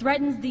 it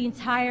threatens the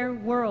entire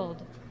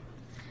world.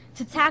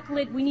 To tackle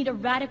it, we need a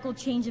radical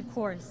change of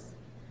course.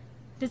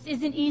 This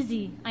isn't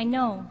easy, I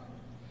know.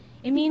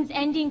 It means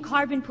ending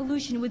carbon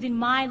pollution within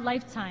my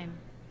lifetime.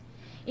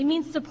 It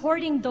means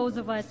supporting those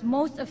of us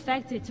most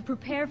affected to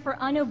prepare for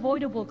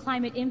unavoidable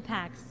climate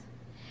impacts.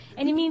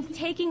 And it means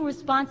taking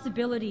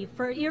responsibility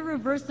for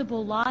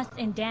irreversible loss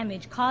and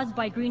damage caused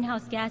by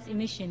greenhouse gas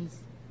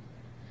emissions.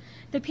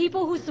 The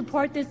people who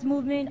support this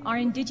movement are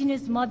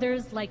Indigenous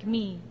mothers like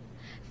me,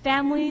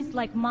 families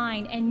like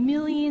mine, and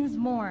millions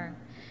more,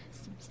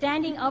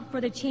 standing up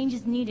for the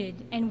changes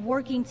needed and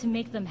working to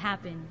make them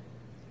happen.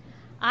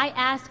 I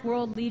ask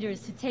world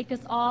leaders to take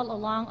us all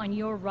along on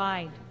your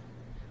ride.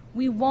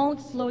 We won't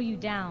slow you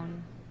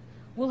down.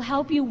 We'll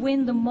help you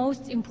win the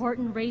most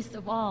important race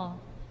of all,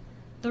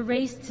 the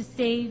race to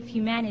save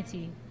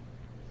humanity.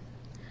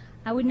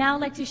 I would now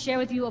like to share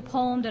with you a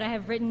poem that I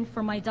have written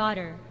for my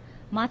daughter,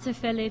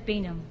 Matafele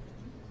Benham.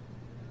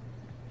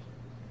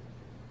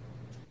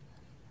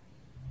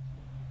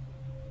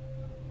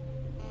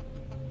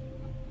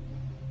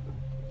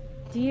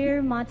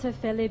 Dear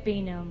Matafele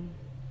Benham,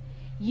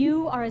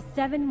 you are a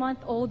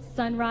 7-month-old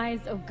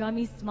sunrise of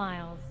gummy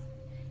smiles.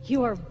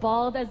 You are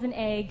bald as an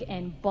egg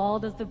and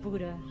bald as the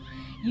Buddha.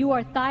 You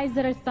are thighs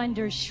that are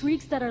thunder,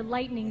 shrieks that are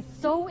lightning,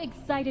 so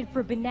excited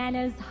for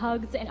bananas,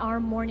 hugs, and our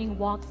morning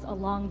walks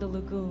along the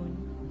lagoon.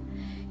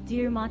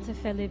 Dear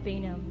Matafele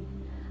Benham,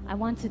 I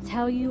want to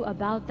tell you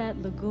about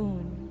that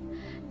lagoon,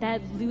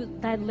 that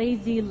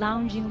lazy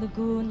lounging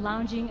lagoon,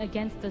 lounging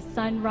against the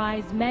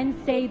sunrise.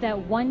 Men say that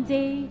one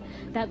day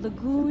that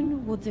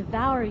lagoon will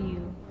devour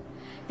you.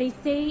 They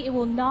say it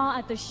will gnaw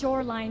at the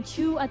shoreline,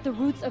 chew at the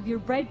roots of your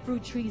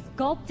breadfruit trees,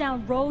 gulp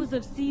down rows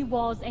of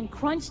seawalls, and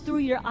crunch through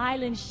your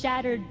island's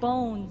shattered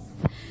bones.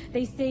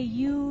 They say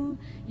you,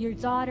 your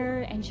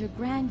daughter, and your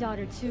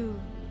granddaughter too,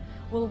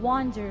 will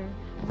wander,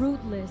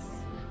 rootless,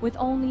 with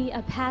only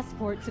a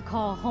passport to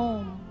call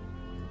home.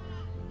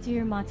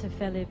 Dear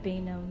Matafele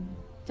Benham,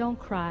 don't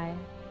cry.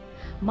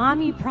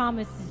 Mommy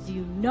promises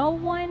you, no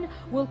one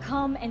will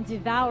come and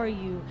devour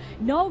you.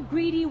 No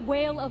greedy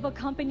whale of a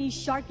company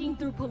sharking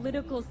through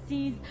political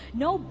seas.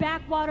 No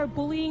backwater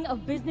bullying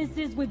of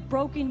businesses with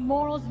broken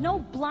morals. No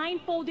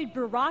blindfolded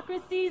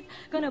bureaucracies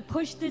gonna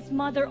push this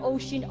mother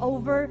ocean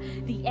over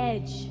the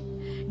edge.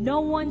 No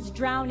one's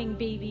drowning,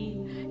 baby.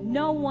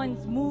 No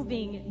one's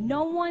moving.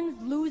 No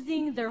one's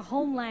losing their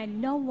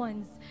homeland. No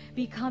one's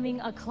becoming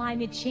a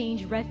climate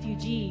change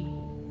refugee.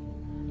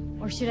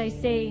 Or should I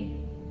say,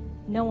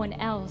 no one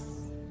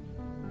else.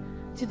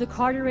 To the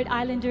Carteret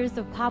Islanders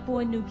of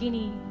Papua New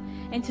Guinea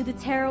and to the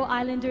Taro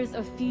Islanders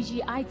of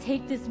Fiji, I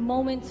take this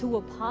moment to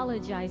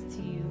apologize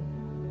to you.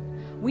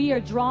 We are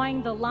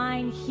drawing the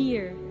line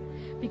here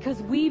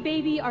because we,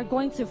 baby, are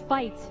going to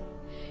fight.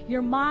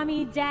 Your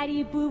mommy,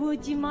 daddy, boo-boo,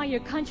 Jima,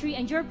 your country,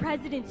 and your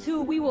president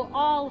too, we will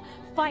all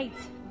fight.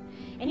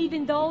 And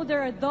even though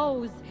there are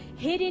those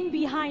hidden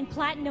behind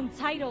platinum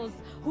titles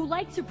who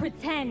like to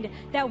pretend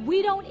that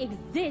we don't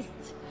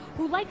exist,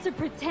 who like to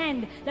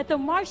pretend that the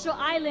Marshall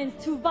Islands,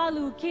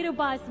 Tuvalu,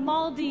 Kiribati,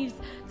 Maldives,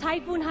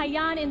 Typhoon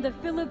Haiyan in the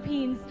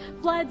Philippines,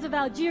 floods of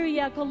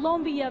Algeria,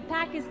 Colombia,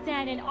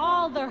 Pakistan, and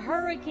all the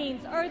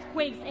hurricanes,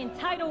 earthquakes, and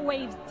tidal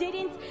waves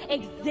didn't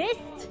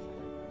exist,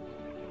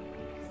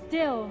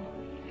 still,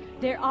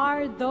 there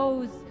are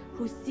those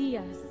who see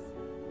us,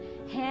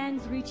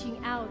 hands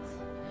reaching out,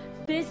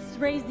 fists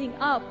raising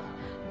up,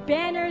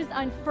 banners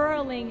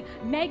unfurling,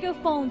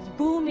 megaphones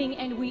booming,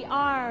 and we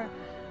are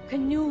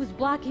canoes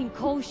blocking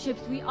coast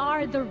ships. We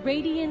are the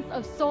radiance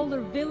of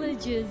solar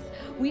villages.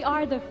 We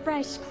are the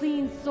fresh,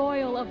 clean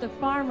soil of the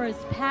farmers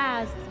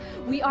past.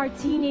 We are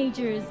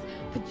teenagers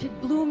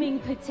blooming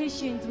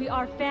petitions. We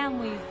are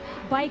families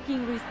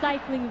biking,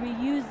 recycling,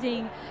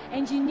 reusing,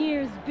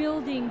 engineers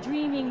building,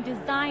 dreaming,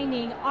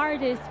 designing,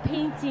 artists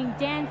painting,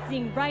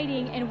 dancing,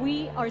 writing, and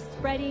we are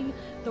spreading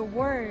the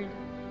word.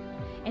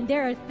 And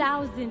there are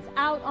thousands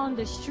out on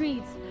the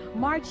streets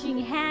marching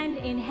hand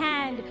in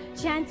hand,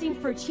 chanting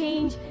for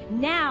change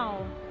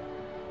now.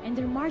 And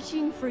they're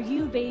marching for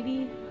you,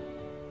 baby.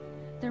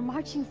 They're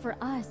marching for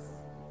us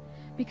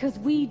because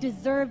we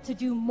deserve to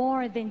do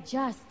more than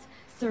just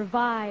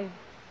survive.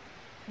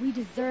 We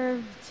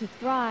deserve to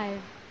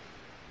thrive.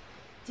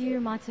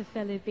 Dear Mata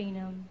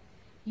Filipinum,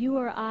 you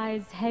are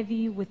eyes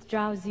heavy with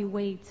drowsy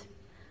weight.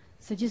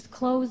 So just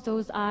close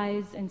those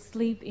eyes and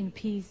sleep in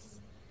peace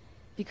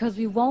because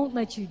we won't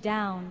let you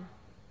down.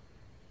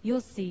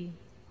 You'll see.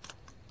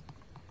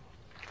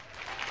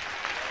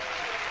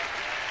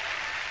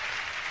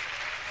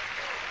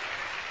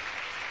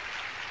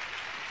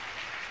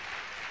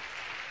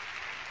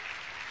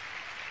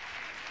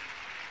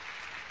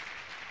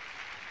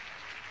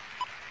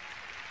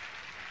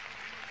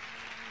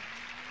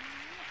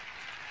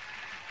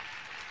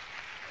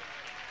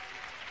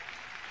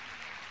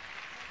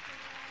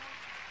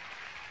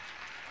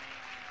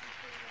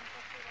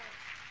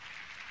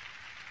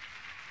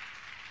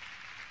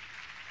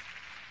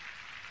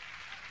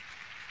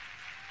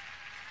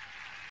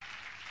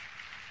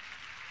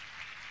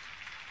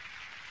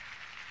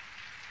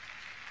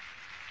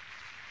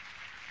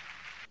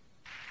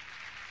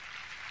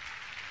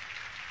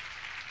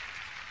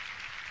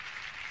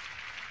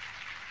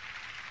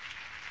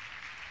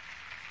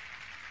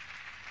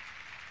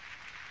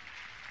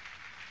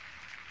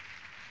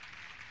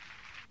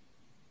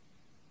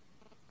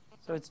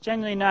 So it's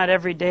generally not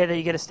every day that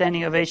you get a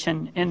standing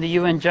ovation in the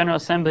UN General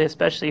Assembly,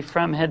 especially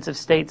from heads of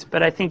states.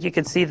 But I think you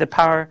could see the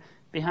power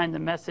behind the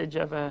message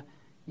of a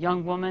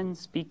young woman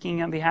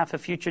speaking on behalf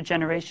of future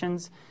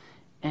generations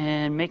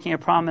and making a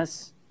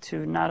promise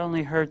to not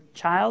only her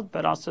child,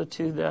 but also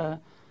to the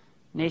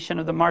nation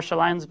of the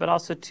Marshall Islands, but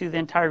also to the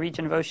entire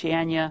region of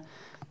Oceania,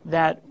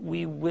 that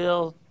we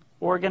will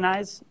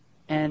organize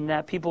and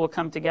that people will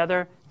come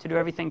together to do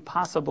everything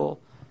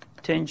possible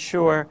to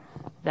ensure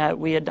that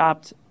we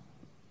adopt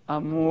a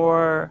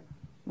more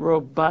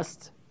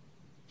robust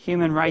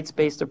human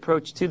rights-based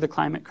approach to the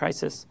climate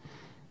crisis.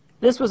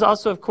 This was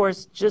also, of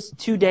course, just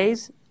 2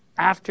 days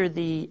after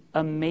the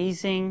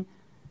amazing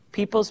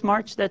People's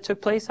March that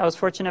took place. I was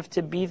fortunate enough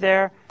to be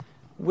there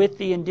with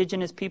the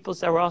indigenous peoples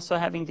that were also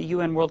having the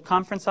UN World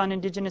Conference on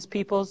Indigenous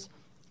Peoples.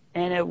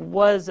 And it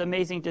was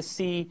amazing to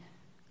see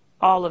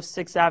all of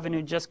 6th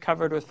Avenue just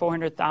covered with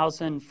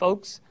 400,000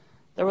 folks.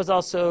 There was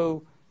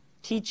also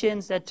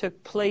teach-ins that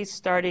took place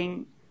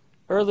starting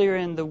earlier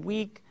in the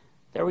week.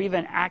 There were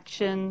even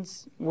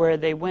actions where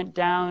they went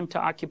down to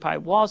occupy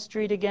Wall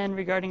Street again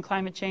regarding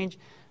climate change.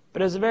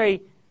 But it was a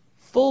very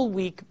full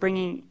week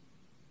bringing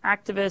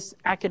activists,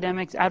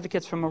 academics,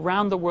 advocates from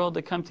around the world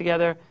to come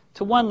together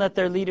to, one, let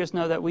their leaders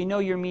know that we know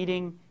you're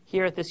meeting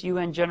here at this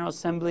UN General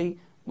Assembly.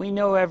 We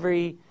know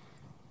every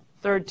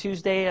third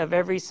Tuesday of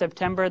every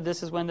September,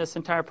 this is when this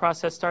entire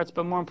process starts.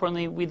 But more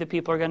importantly, we the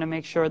people are going to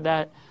make sure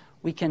that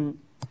we can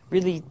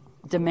really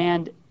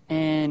demand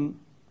and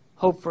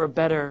hope for a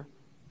better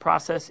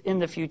process in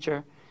the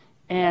future.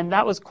 And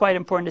that was quite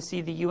important to see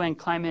the UN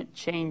Climate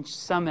Change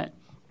Summit.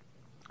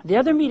 The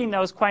other meeting that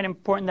was quite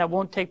important that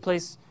won't take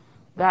place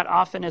that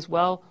often as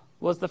well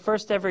was the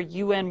first ever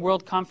UN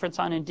World Conference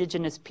on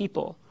Indigenous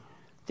People.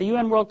 The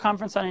UN World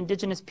Conference on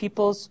Indigenous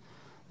Peoples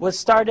was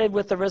started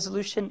with a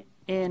resolution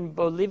in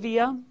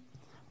Bolivia.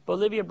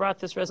 Bolivia brought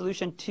this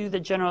resolution to the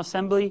General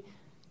Assembly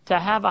to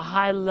have a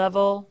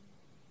high-level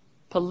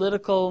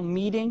political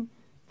meeting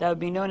that would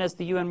be known as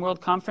the UN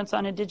World Conference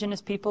on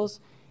Indigenous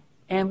Peoples.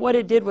 And what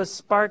it did was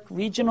spark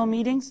regional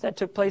meetings that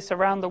took place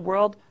around the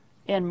world.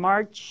 In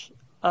March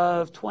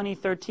of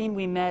 2013,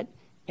 we met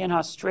in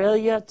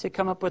Australia to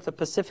come up with a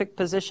Pacific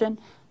position,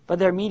 but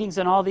there are meetings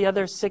in all the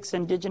other 6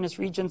 indigenous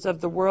regions of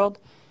the world.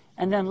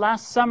 And then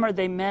last summer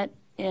they met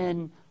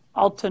in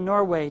Alta,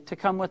 Norway, to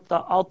come with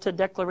the Alta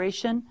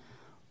Declaration,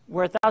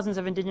 where thousands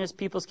of indigenous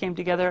peoples came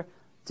together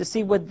to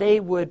see what they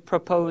would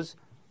propose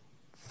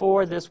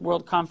for this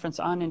World Conference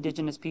on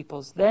Indigenous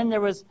Peoples. Then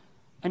there was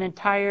an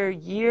entire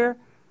year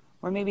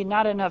where maybe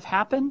not enough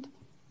happened.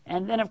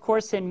 And then, of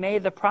course, in May,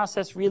 the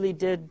process really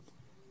did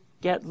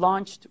get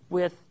launched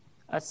with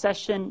a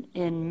session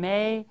in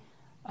May,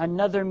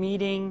 another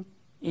meeting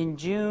in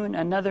June,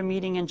 another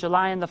meeting in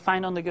July, and the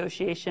final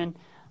negotiation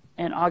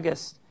in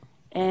August.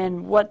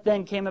 And what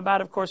then came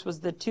about, of course, was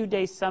the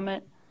 2-day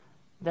summit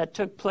that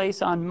took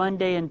place on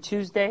Monday and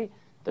Tuesday,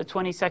 the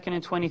 22nd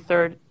and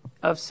 23rd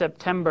of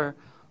September.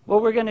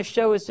 What we're going to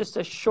show is just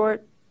a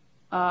short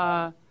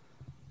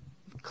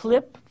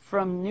clip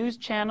from News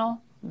Channel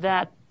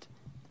that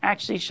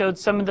actually showed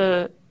some of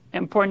the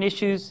important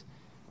issues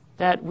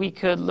that we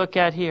could look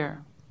at here.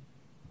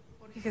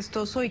 Jorge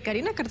Gestoso y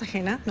Karina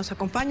Cartagena nos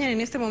acompañan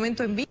en este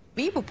momento en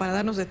vivo para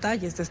darnos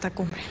detalles de esta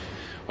cumbre.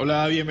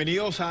 Hola,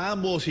 bienvenidos a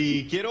ambos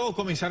y quiero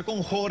comenzar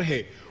con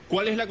Jorge.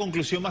 ¿Cuál es la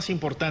conclusión más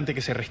importante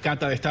que se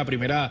rescata de esta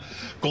primera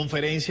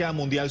conferencia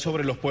mundial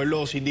sobre los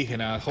pueblos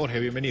indígenas? Jorge,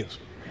 bienvenidos.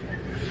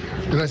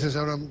 Gracias,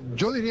 Abraham.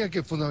 Yo diría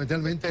que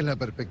fundamentalmente es la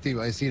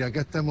perspectiva, es decir,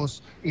 acá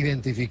estamos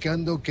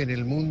identificando que en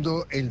el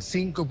mundo el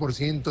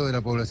 5% de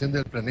la población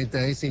del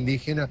planeta es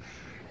indígena.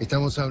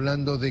 Estamos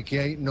hablando de que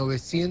hay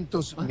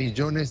 900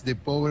 millones de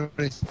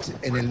pobres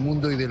en el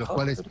mundo y de los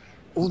cuales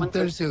un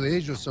tercio de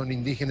ellos son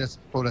indígenas,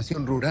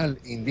 población rural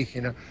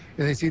indígena.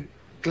 Es decir,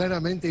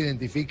 claramente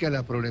identifica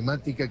la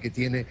problemática que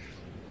tiene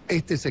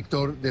este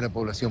sector de la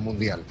población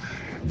mundial.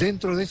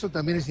 Dentro de eso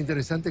también es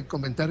interesante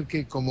comentar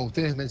que, como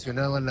ustedes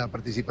mencionaban, la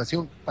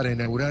participación para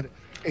inaugurar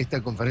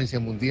esta conferencia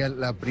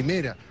mundial, la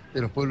primera de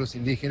los pueblos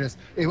indígenas,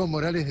 Evo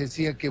Morales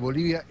decía que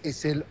Bolivia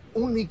es el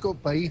único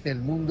país del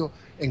mundo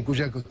en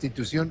cuya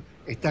constitución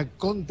está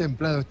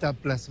contemplado, está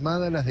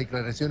plasmada las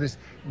declaraciones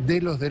de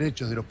los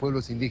derechos de los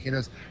pueblos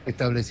indígenas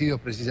establecidos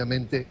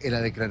precisamente en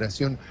la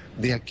declaración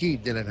de aquí,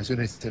 de las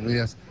Naciones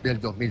Unidas del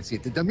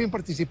 2007. También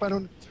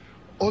participaron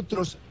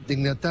otros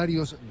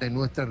dignatarios de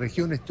nuestra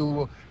región.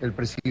 Estuvo el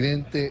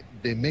presidente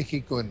de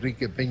México,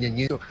 Enrique Peña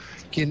Nieto,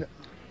 quien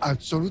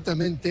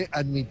absolutamente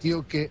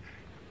admitió que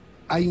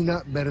hay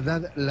una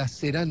verdad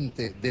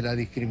lacerante de la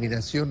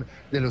discriminación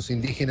de los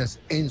indígenas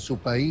en su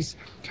país.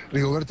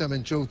 Rigoberta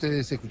Menchú,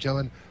 ustedes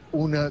escuchaban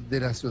una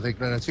de sus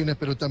declaraciones,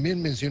 pero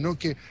también mencionó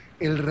que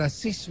el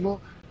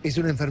racismo es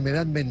una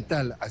enfermedad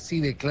mental,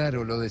 así de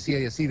claro lo decía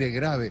y así de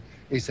grave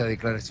esa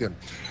declaración.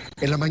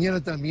 En la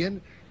mañana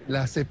también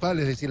la CEPAL,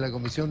 es decir, la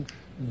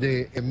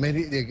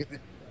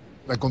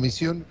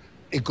Comisión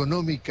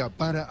Económica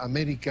para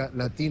América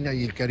Latina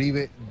y el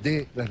Caribe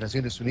de las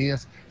Naciones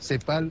Unidas,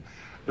 CEPAL,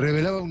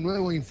 revelaba un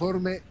nuevo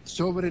informe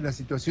sobre la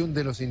situación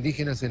de los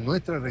indígenas en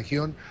nuestra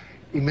región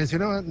y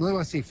mencionaba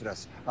nuevas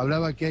cifras.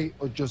 Hablaba que hay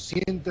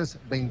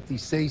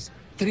 826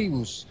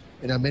 tribus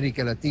en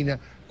América Latina,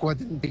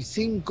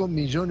 45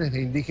 millones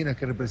de indígenas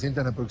que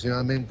representan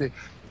aproximadamente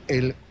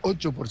el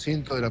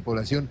 8% de la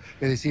población,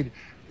 es decir,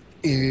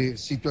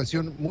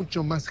 situación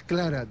mucho más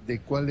clara de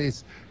cuál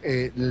es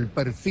el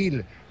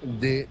perfil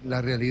de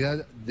la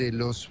realidad de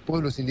los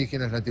pueblos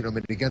indígenas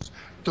latinoamericanos,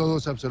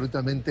 todos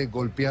absolutamente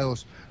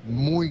golpeados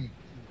muy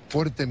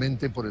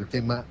fuertemente por el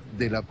tema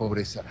de la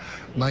pobreza.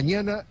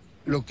 Mañana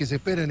lo que se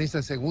espera en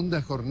esta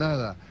segunda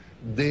jornada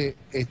de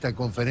esta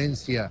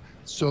conferencia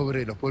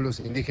sobre los pueblos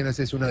indígenas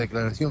es una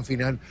declaración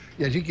final,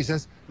 y allí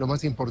quizás lo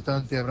más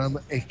importante, Abraham,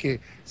 es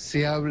que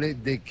se hable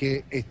de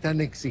que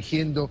están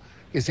exigiendo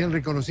que sean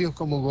reconocidos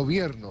como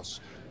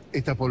gobiernos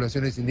estas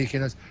poblaciones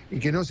indígenas y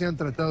que no sean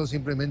tratados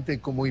simplemente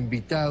como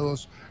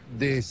invitados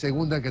de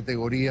segunda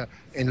categoría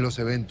en los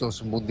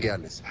eventos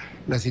mundiales.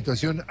 La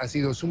situación ha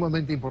sido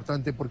sumamente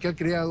importante porque ha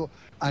creado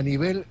a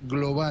nivel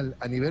global,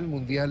 a nivel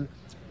mundial,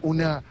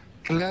 una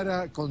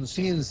clara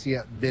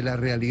conciencia de la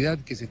realidad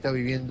que se está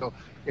viviendo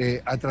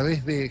a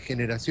través de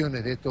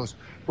generaciones de estos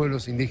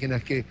pueblos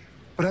indígenas que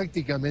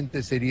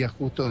prácticamente sería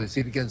justo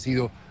decir que han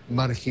sido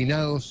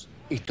marginados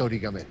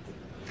históricamente.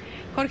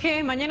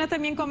 Jorge, mañana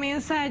también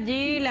comienza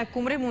allí la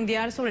cumbre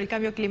mundial sobre el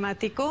cambio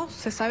climático.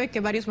 Se sabe que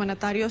varios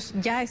mandatarios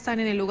ya están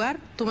en el lugar.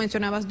 Tú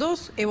mencionabas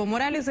dos, Evo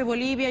Morales de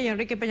Bolivia y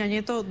Enrique Peña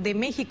Nieto de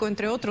México,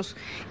 entre otros.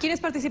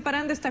 ¿Quiénes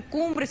participarán de esta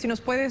cumbre? Si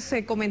nos puedes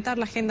comentar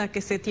la agenda que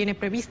se tiene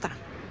prevista.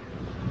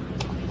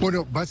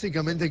 Bueno,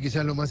 básicamente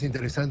quizás lo más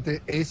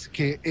interesante es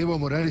que Evo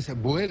Morales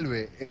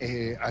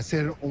vuelve a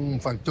ser un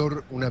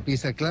factor, una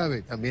pieza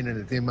clave también en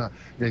el tema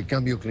del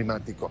cambio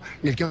climático.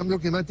 Y el cambio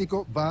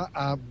climático va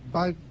a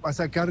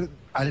sacar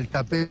al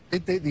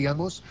tapete,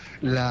 digamos,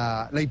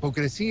 la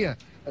hipocresía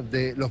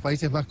de los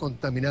países más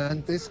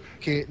contaminantes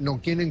que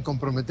no quieren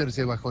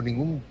comprometerse bajo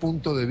ningún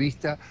punto de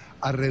vista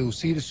a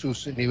reducir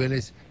sus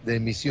niveles de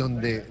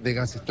emisión de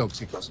gases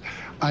tóxicos.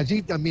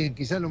 Allí también,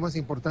 quizás lo más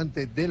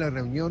importante de la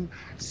reunión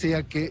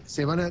sea que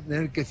se van a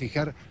tener que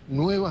fijar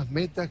nuevas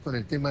metas con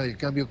el tema del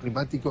cambio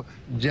climático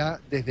ya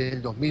desde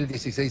el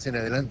 2016 en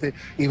adelante,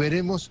 y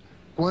veremos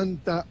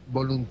cuánta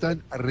voluntad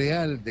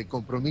real de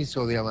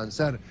compromiso de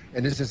avanzar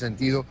en ese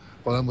sentido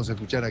podamos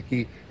escuchar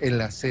aquí en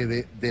la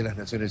sede de las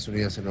Naciones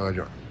Unidas en Nueva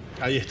York.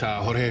 Ahí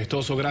está, Jorge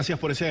Gestoso. Gracias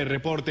por ese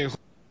reporte.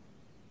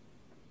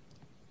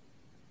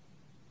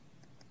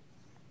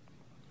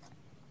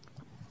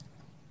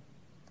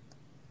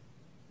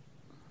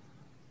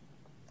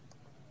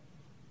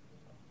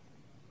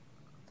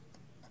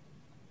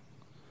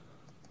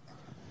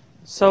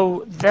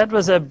 So that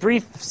was a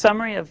brief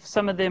summary of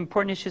some of the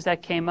important issues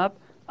that came up.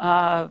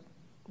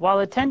 While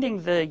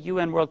attending the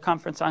UN World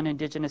Conference on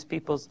Indigenous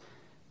Peoples,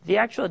 the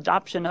actual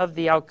adoption of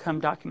the outcome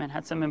document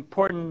had some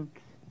important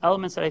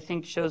elements that I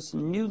think shows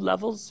new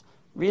levels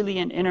really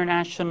in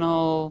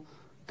international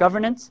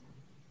governance.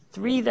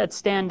 Three that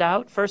stand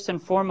out, first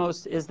and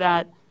foremost, is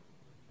that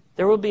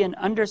there will be an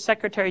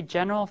Undersecretary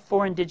General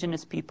for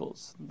Indigenous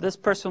Peoples. This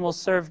person will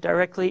serve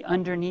directly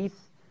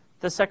underneath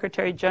the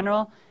Secretary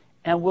General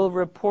and will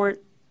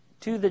report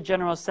to the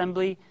General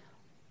Assembly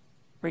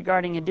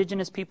regarding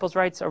Indigenous peoples'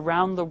 rights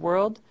around the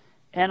world,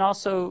 and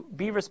also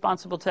be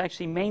responsible to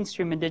actually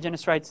mainstream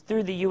Indigenous rights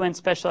through the UN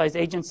specialized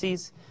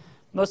agencies.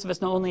 Most of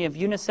us know only of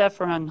UNICEF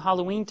around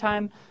Halloween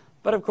time,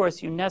 but of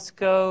course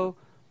UNESCO,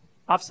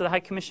 Office of the High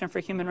Commissioner for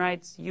Human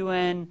Rights,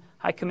 UN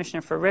High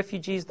Commissioner for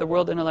Refugees, the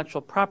World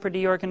Intellectual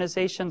Property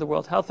Organization, the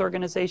World Health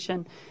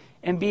Organization,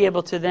 and be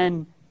able to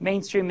then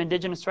mainstream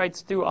Indigenous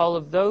rights through all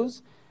of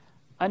those.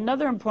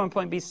 Another important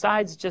point,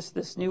 besides just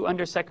this new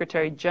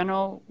Undersecretary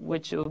General,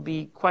 which will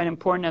be quite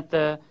important at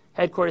the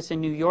headquarters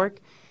in New York,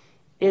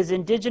 is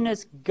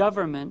Indigenous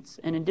governments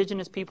and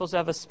Indigenous peoples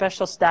have a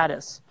special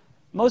status.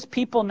 Most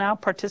people now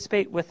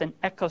participate with an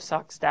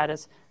ECOSOC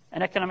status,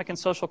 an economic and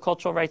social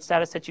cultural rights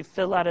status that you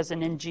fill out as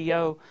an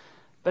NGO.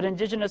 But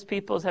Indigenous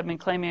peoples have been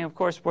claiming, of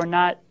course, we're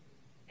not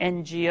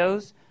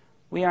NGOs,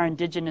 we are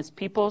Indigenous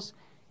peoples.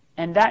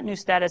 And that new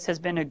status has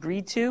been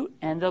agreed to,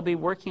 and they'll be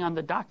working on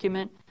the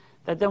document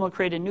that then will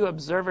create a new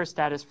observer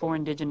status for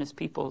Indigenous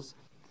peoples.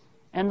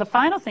 And the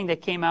final thing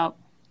that came out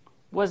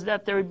was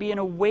that there would be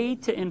a way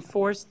to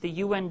enforce the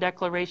UN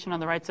Declaration on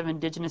the Rights of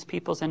Indigenous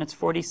Peoples and its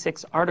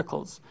 46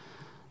 articles.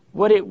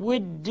 What it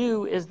would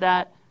do is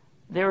that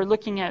they were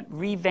looking at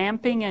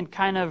revamping and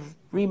kind of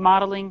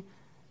remodeling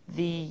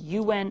the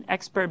UN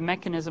expert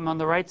mechanism on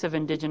the rights of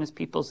Indigenous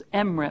peoples,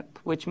 MRIP,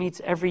 which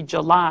meets every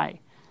July.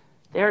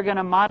 They're going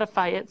to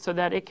modify it so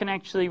that it can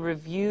actually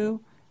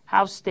review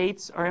how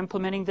states are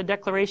implementing the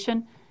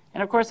declaration.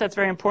 And of course, that's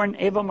very important.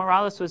 Evo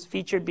Morales was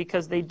featured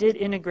because they did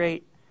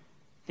integrate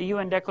the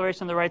UN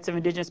Declaration on the Rights of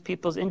Indigenous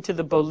Peoples into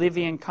the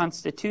Bolivian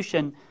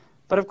Constitution.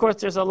 But of course,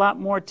 there's a lot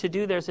more to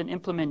do. There's an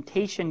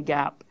implementation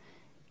gap.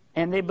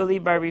 And they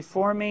believe by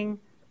reforming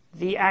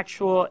the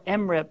actual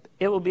MRIP,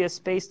 it will be a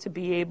space to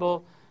be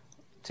able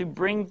to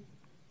bring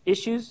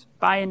issues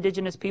by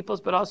Indigenous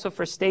peoples, but also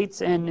for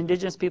states and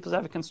Indigenous peoples to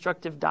have a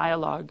constructive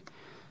dialogue.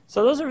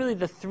 So those are really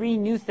the three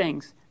new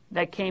things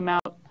that came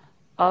out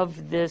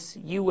of this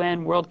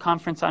UN World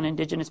Conference on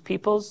Indigenous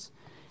Peoples.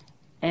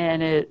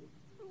 And it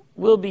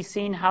will be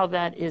seen how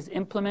that is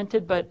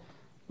implemented. But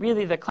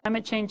really, the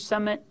Climate Change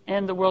Summit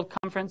and the World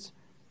Conference,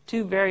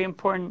 two very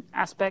important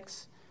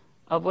aspects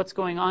of what's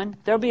going on.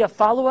 There'll be a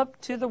follow-up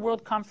to the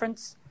World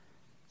Conference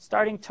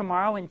starting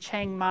tomorrow in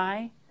Chiang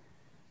Mai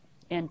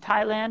in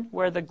Thailand,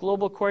 where the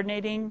Global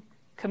Coordinating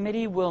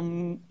Committee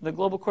the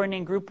Global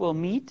Coordinating Group will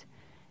meet,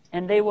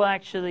 and they will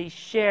actually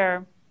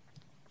share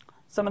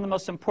some of the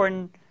most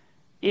important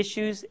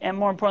issues and,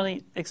 more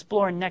importantly,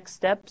 explore next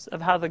steps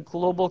of how the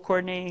Global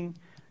Coordinating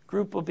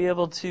Group will be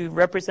able to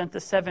represent the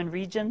 7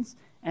 regions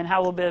and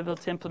how we'll be able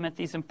to implement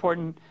these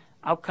important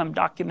outcome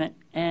document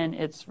and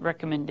its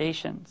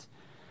recommendations.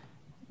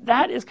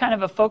 That is kind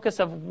of a focus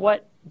of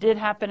what did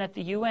happen at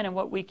the UN and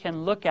what we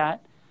can look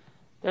at.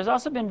 There's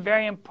also been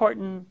very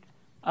important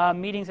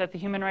meetings at the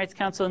Human Rights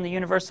Council and the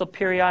Universal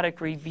Periodic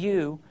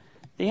Review.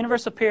 The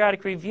Universal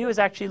Periodic Review is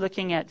actually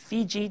looking at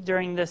Fiji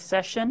during this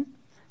session.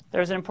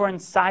 There's an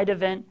important side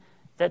event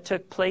that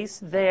took place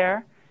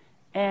there.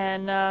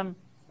 And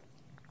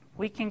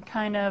we can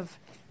kind of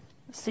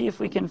see if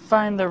we can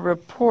find the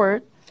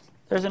report.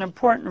 There's an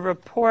important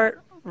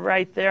report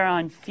right there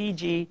on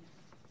Fiji.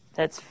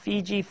 That's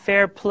Fiji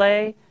Fair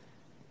Play,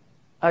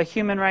 a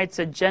human rights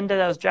agenda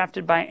that was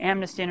drafted by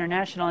Amnesty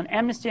International. And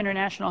Amnesty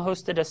International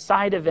hosted a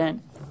side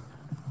event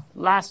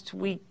last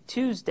week,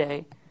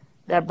 Tuesday,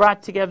 that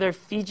brought together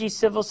Fiji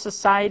civil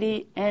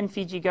society and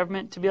Fiji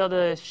government to be able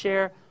to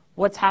share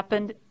what's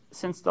happened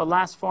since the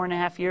last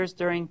 4.5 years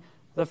during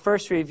the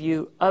first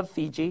review of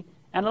Fiji.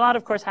 And a lot,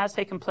 of course, has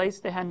taken place.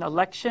 They had an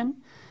election.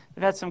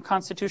 They've had some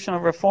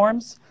constitutional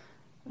reforms.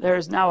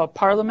 There's now a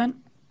parliament.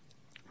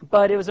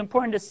 But it was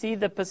important to see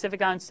the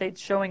Pacific Island states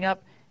showing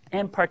up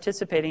and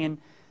participating. And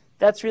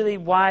that's really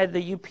why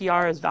the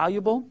UPR is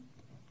valuable.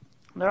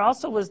 There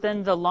also was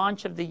then the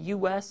launch of the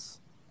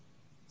U.S.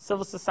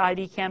 civil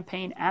society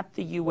campaign at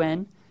the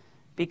UN,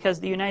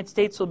 because the United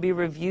States will be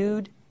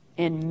reviewed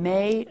in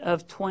May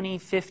of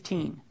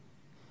 2015.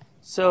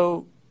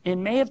 So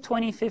in May of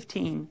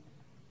 2015,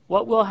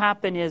 what will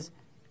happen is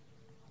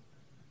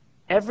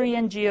every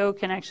NGO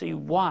can actually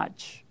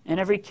watch, and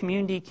every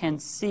community can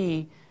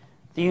see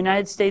the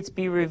United States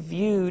be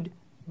reviewed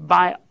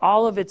by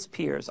all of its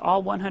peers.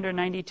 All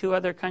 192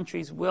 other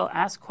countries will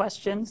ask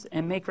questions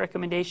and make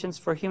recommendations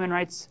for human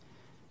rights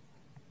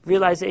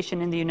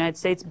realization in the United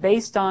States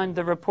based on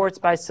the reports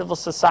by civil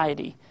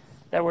society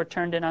that were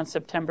turned in on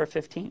September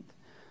 15th.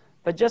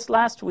 But just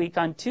last week,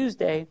 on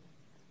Tuesday,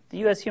 the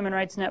U.S. Human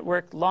Rights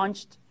Network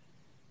launched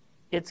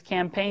its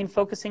campaign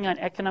focusing on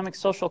economic,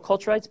 social,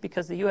 cultural rights,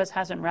 because the U.S.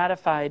 hasn't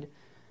ratified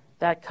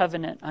that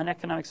covenant on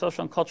economic,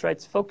 social, and cultural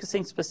rights,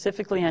 focusing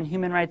specifically on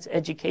human rights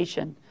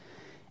education.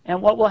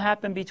 And what will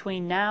happen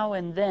between now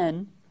and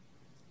then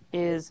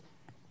is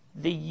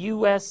the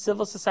U.S.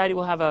 civil society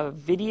will have a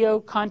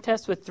video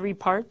contest with 3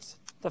 parts.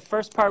 The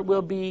first part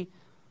will be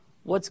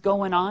what's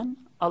going on,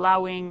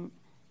 allowing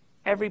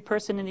every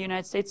person in the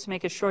United States to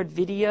make a short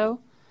video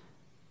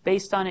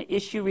based on an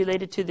issue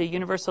related to the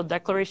Universal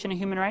Declaration of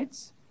Human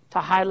Rights to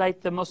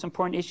highlight the most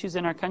important issues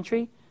in our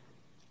country.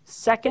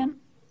 Second,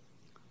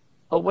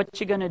 what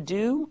you're going to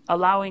do,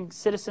 allowing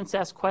citizens to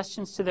ask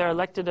questions to their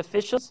elected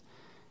officials,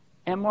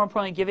 and more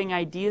importantly, giving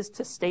ideas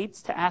to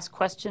states to ask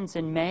questions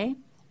in May.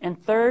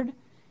 And third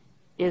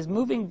is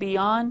moving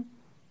beyond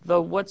the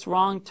what's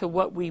wrong to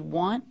what we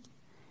want.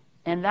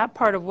 And that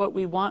part of what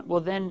we want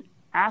will then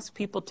ask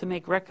people to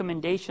make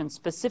recommendations,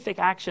 specific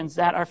actions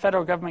that our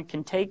federal government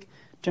can take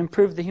to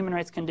improve the human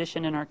rights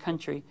condition in our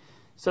country.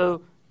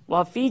 So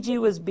while Fiji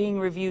was being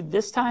reviewed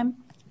this time,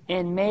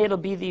 in May it'll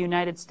be the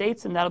United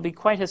States, and that'll be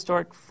quite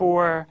historic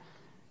for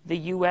the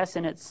U.S.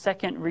 in its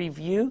second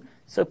review.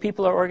 So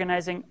people are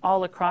organizing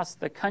all across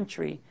the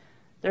country.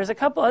 There's a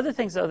couple other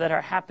things, though, that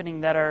are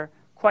happening that are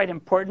quite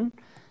important.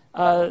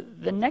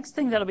 The next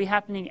thing that will be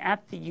happening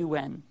at the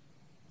UN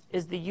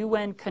is the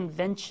UN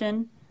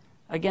Convention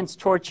Against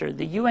Torture.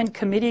 The UN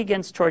Committee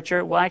Against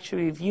Torture will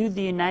actually review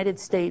the United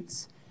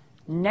States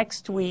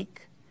next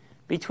week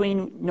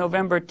between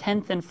November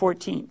 10th and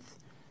 14th.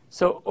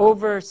 So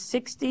over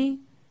 60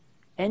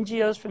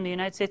 NGOs from the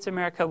United States of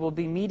America will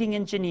be meeting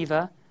in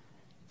Geneva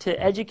to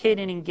educate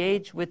and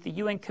engage with the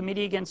UN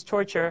Committee Against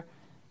Torture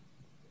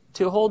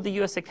to hold the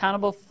U.S.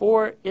 accountable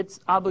for its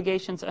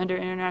obligations under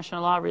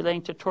international law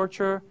relating to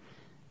torture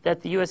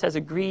that the U.S. has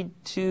agreed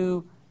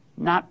to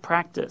not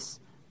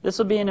practice. This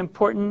will be an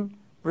important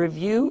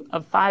review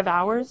of 5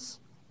 hours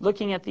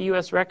looking at the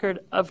U.S. record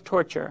of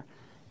torture.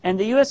 And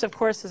the U.S., of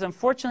course, has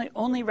unfortunately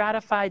only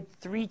ratified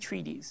 3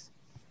 treaties.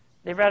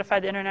 They've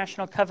ratified the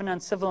International Covenant on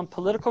Civil and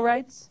Political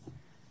Rights,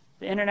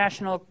 the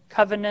International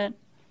Covenant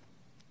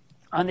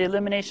on the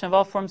Elimination of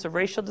All Forms of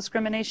Racial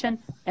Discrimination,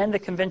 and the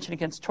Convention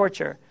Against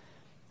Torture.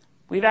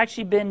 We've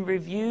actually been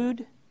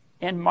reviewed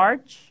in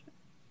March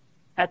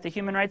at the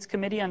Human Rights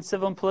Committee on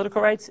Civil and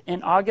Political Rights,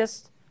 in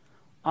August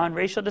on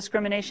racial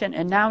discrimination,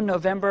 and now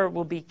November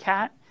will be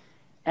CAT,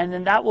 and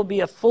then that will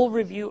be a full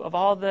review of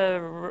all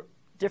the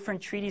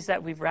different treaties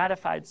that we've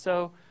ratified.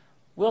 So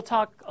we'll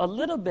talk a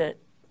little bit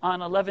on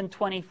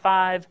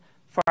 11/25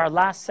 for our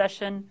last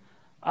session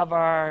of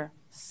our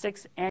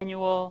 6th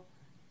annual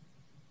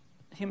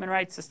Human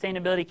Rights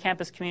Sustainability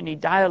Campus Community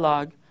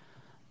Dialogue,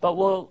 but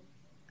we'll,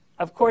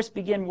 of course,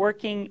 begin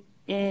working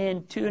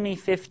in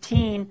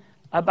 2015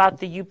 about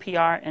the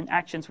UPR and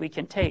actions we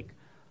can take.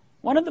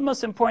 One of the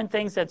most important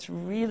things that's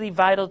really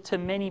vital to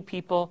many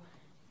people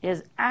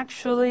is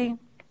actually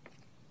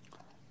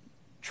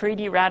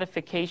treaty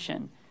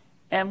ratification.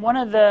 And one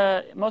of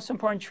the most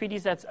important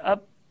treaties that's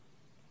up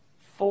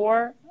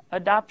for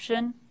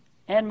adoption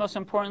and, most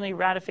importantly,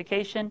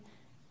 ratification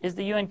is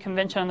the UN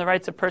Convention on the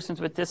Rights of Persons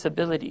with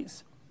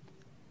Disabilities.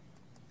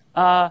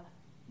 How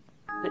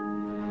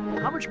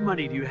much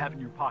money do you have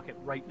in your pocket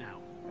right now?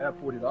 I have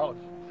 $40.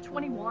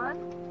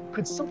 21?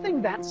 Could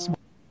something that small...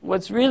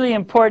 What's really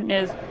important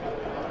is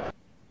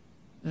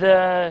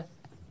the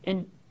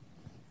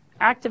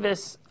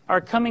activists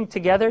are coming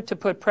together to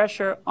put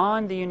pressure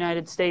on the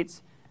United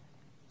States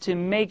to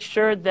make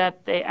sure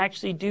that they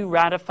actually do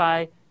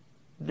ratify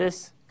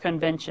this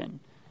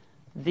convention.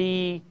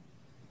 The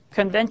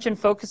convention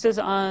focuses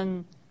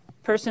on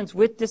persons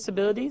with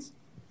disabilities,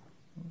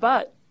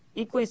 but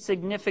equally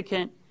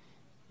significant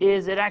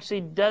is it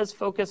actually does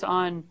focus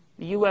on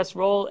the U.S.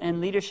 role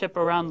and leadership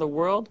around the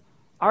world.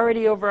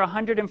 Already over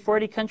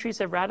 140 countries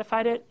have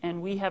ratified it,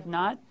 and we have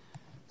not.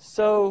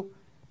 So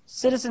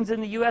citizens in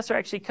the U.S. are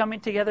actually coming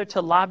together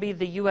to lobby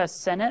the U.S.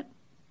 Senate.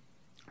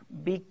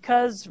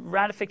 Because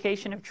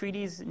ratification of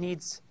treaties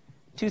needs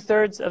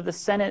 2/3 of the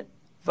Senate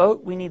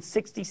vote, we need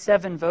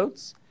 67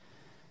 votes.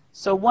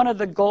 So one of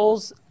the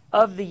goals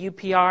of the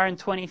UPR in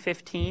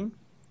 2015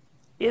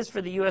 is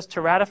for the U.S.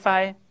 to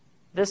ratify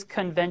this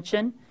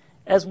convention,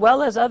 as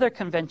well as other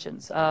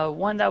conventions.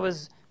 One that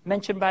was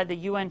mentioned by the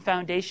UN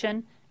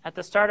Foundation at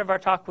the start of our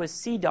talk was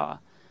CEDAW.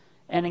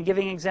 and in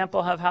giving an example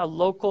of how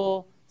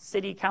local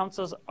city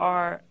councils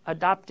are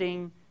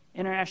adopting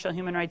international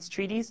human rights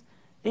treaties.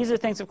 These are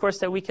things, of course,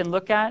 that we can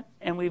look at,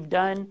 and we've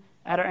done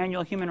at our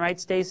annual Human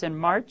Rights Days in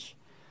March.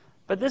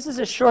 But this is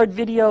a short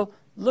video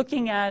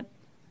looking at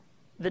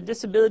the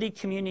disability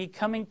community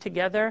coming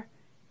together,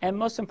 and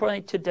most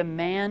importantly, to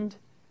demand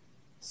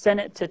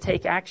Senate to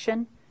take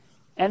action.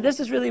 And this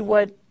is really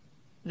what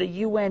the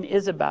UN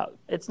is about.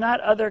 It's not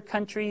other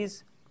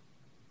countries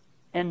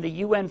and the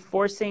UN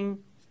forcing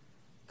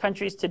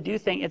countries to do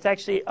things. It's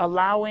actually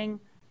allowing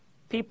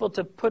people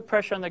to put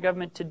pressure on the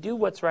government to do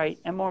what's right,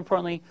 and more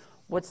importantly,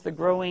 what's the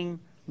growing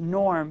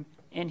norm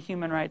in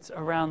human rights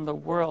around the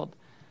world.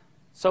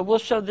 So we'll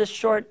show this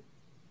short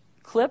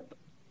clip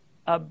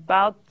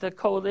about the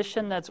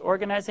coalition that's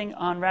organizing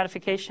on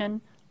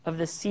ratification of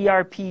the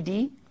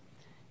CRPD,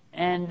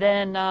 and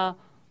then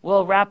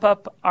we'll wrap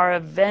up our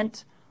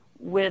event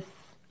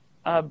with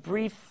a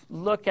brief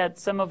look at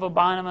some of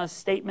Obama's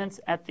statements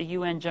at the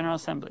UN General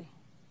Assembly.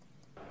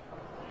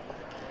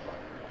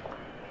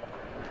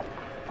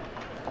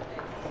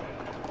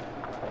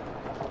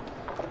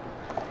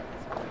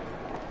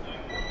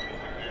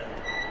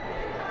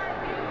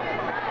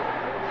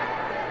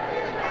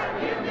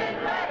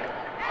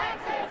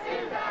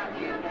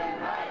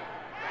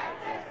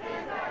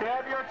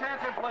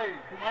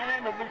 My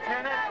name is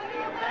Lieutenant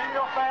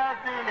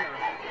Jetnil-Kijiner,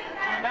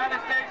 United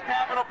States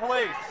Capitol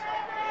Police.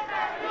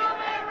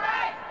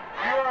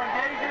 You are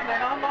engaging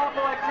in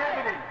unlawful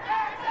activity.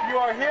 You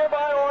are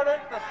hereby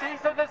ordered to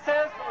cease and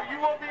desist, or you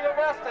will be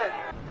arrested.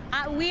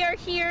 We are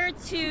here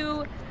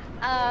to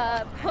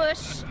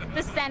push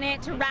the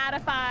Senate to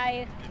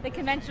ratify the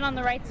Convention on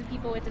the Rights of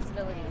People with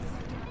Disabilities.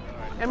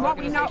 And what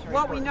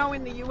we know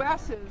in the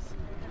U.S. is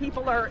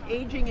people are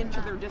aging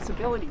into their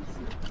disabilities.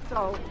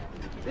 So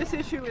this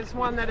issue is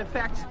one that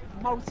affects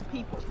most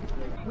people.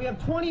 We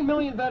have 20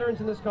 million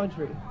veterans in this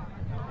country,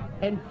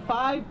 and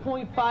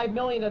 5.5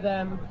 million of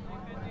them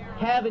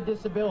have a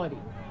disability.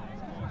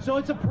 So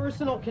it's a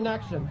personal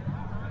connection.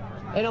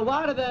 And a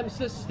lot of them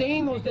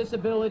sustain those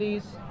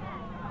disabilities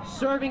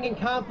serving in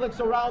conflicts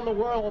around the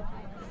world,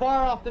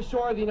 far off the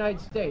shore of the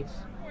United States.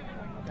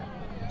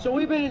 So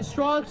we've been in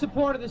strong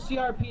support of the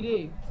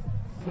CRPD.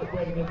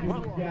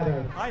 Well,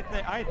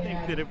 I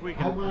think that if we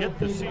can get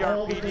the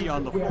CRPD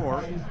on the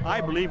floor, I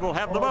believe we'll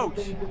have the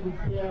votes.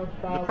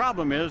 The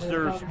problem is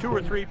there's 2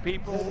 or 3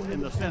 people in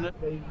the Senate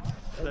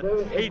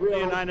that hate the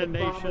United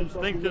Nations,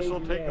 think this will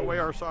take away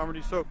our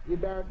sovereignty, so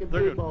they're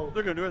going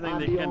to do everything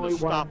they can to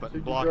stop it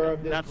and block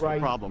it. That's the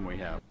problem we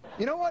have.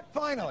 You know what?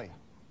 Finally,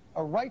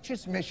 a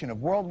righteous mission of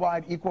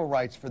worldwide equal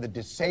rights for the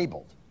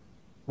disabled,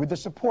 with the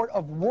support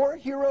of war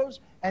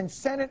heroes and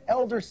Senate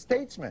elder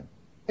statesmen.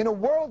 In a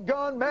world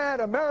gone mad,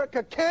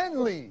 America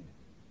can lead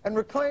and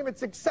reclaim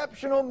its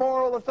exceptional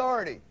moral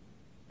authority.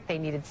 They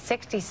needed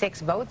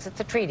 66 votes. It's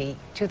a treaty,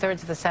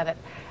 2/3 of the Senate,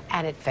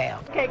 and it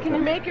failed. Okay, can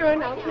you make your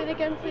announcement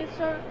again, please,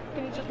 sir?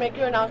 Can you just make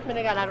your announcement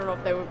again? I don't know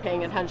if they were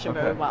paying attention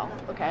very well.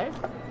 Okay?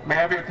 May I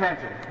have your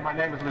attention? My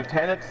name is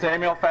Lieutenant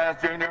Samuel Faz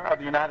Jr. of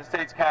the United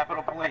States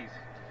Capitol Police.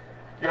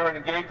 You're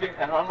engaging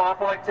in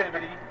unlawful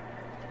activity,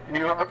 and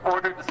you are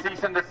ordered to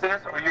cease and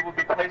desist, or you will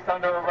be placed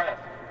under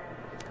arrest.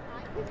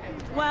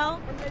 Well,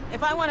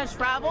 if I want to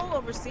travel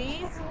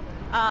overseas,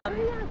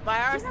 by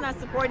us not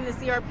supporting the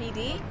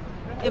CRPD,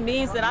 it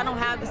means that I don't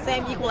have the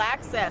same equal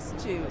access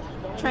to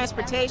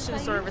transportation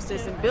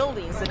services and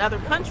buildings in other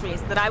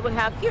countries that I would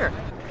have here.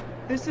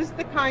 This is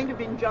the kind of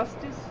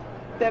injustice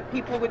that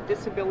people with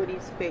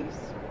disabilities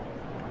face.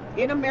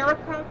 In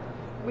America,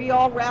 we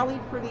all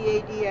rallied for the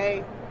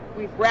ADA,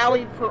 we've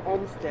rallied for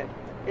Olmstead.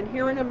 And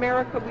here in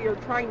America, we are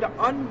trying to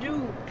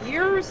undo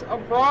years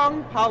of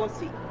wrong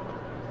policy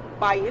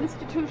by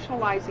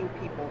institutionalizing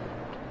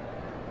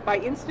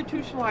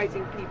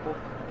people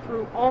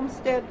through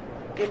Olmstead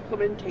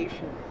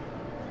implementation.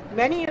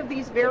 Many of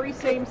these very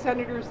same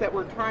senators that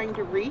we're trying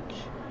to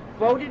reach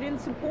voted in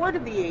support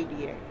of the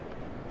ADA,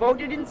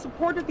 voted in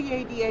support of the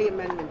ADA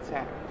Amendments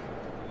Act.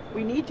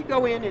 We need to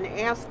go in and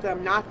ask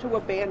them not to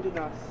abandon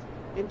us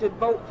and to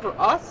vote for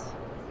us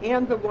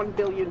and the 1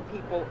 billion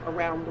people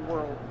around the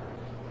world.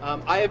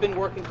 I have been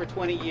working for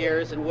 20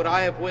 years, and what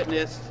I have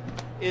witnessed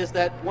is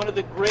that one of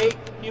the great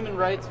human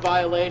rights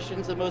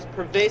violations, the most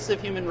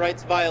pervasive human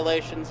rights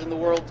violations in the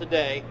world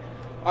today,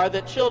 are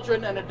that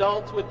children and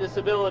adults with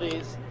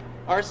disabilities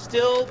are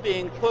still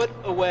being put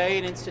away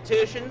in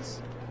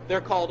institutions.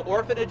 They're called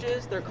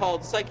orphanages, they're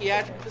called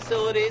psychiatric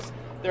facilities,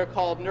 they're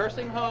called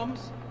nursing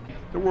homes.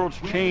 The world's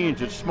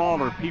changed, it's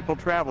smaller, people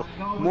travel.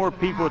 More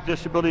people with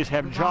disabilities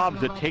have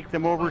jobs that take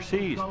them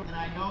overseas.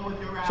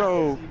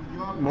 So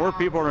more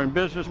people are in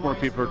business, more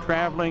people are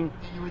traveling.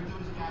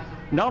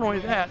 Not only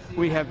that,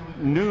 we have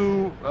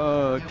new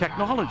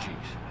technologies,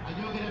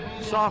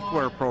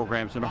 software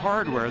programs and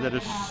hardware that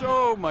is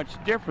so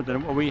much different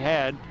than what we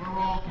had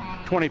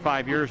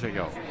 25 years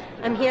ago.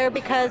 I'm here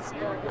because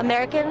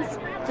Americans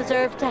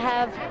deserve to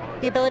have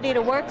the ability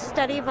to work,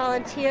 study,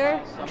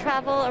 volunteer,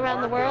 travel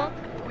around the world.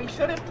 We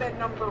should have been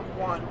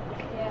 #1.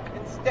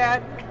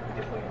 Instead,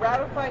 if we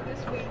ratify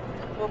this week,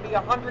 we'll be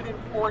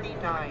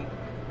 149.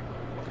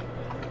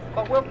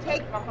 but we'll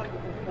take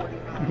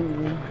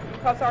 149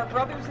 because our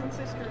brothers and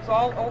sisters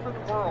all over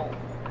the world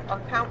are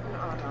counting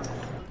on us.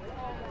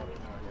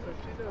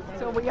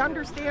 So we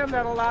understand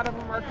that a lot of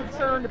them are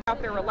concerned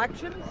about their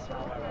elections,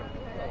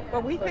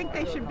 but we think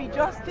they should be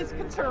just as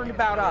concerned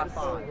about us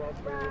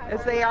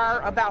as they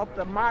are about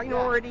the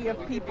minority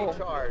of people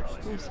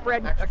who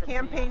spread a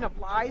campaign of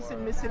lies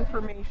and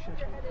misinformation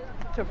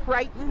to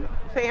frighten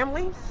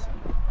families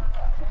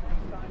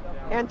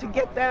and to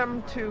get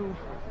them to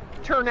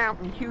turn out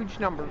in huge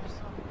numbers.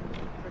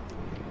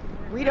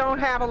 We don't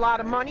have a lot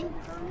of money,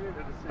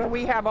 but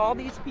we have all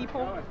these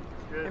people,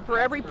 and for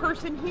every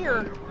person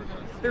here,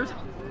 there's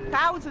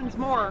thousands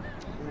more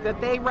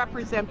that they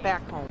represent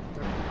back home.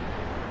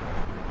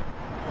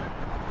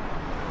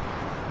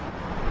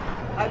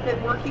 I've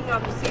been working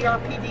on the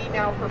CRPD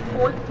now for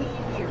 14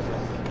 years.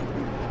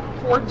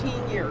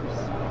 14 years.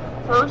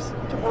 First,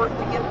 to work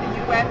to get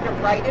the UN to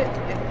write it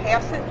and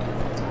pass it,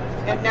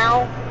 and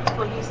now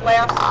for these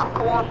last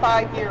 4 or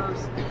 5 years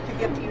to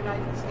get the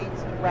United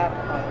States to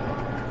ratify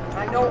it.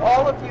 I know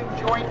all of you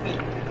join me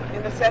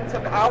in the sense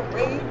of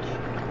outrage,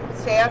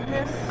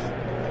 sadness,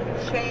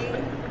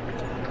 shame,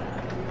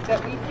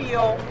 that we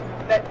feel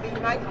that the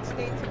United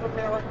States of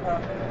America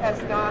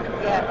has not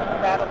yet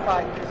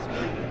ratified this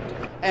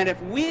treaty. And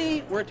if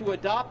we were to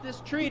adopt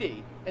this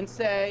treaty and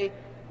say,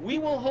 we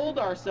will hold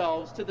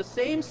ourselves to the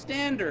same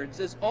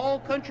standards as all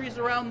countries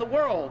around the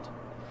world,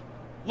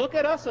 look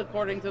at us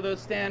according to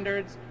those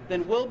standards,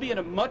 then we'll be in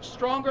a much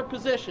stronger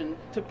position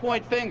to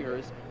point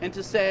fingers and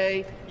to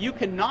say, you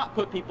cannot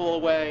put people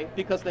away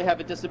because they have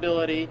a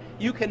disability,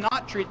 you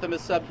cannot treat them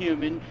as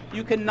subhuman,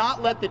 you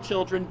cannot let the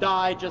children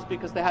die just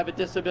because they have a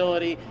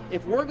disability.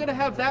 If we're going to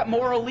have that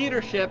moral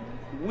leadership,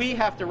 we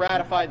have to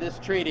ratify this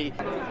treaty.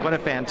 What a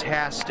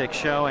fantastic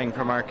showing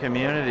from our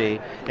community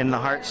in the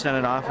Hart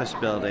Senate office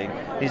building.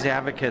 These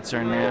advocates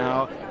are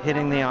now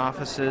hitting the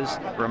offices,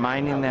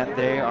 reminding that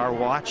they are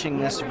watching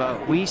this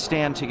vote. We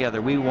stand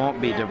together. We won't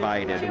be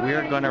divided.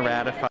 We're going to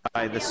ratify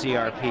the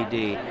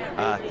CRPD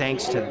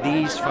thanks to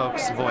these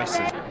folks'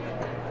 voices.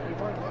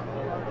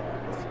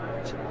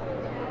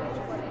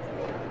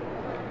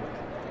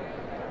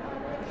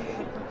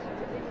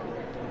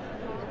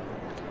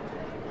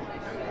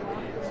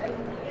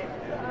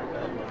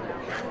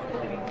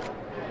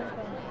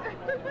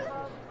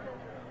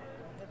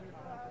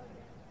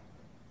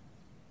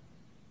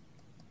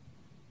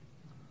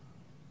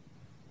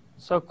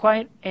 So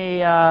quite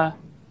a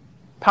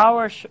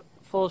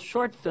powerful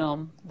short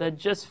film that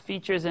just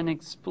features and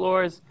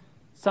explores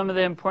some of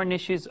the important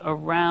issues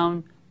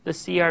around the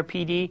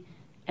CRPD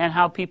and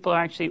how people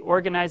are actually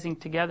organizing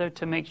together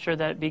to make sure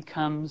that it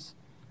becomes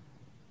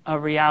a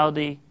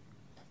reality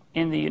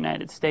in the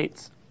United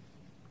States.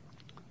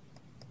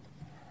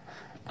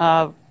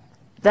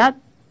 That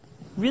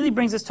really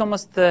brings us to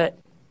almost the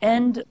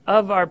end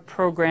of our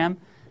program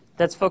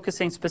that's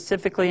focusing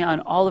specifically on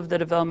all of the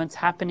developments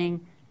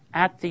happening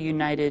at the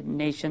United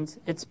Nations.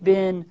 It's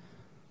been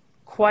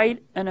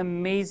quite an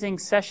amazing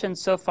session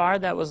so far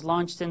that was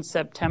launched in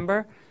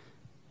September.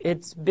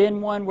 It's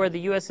been one where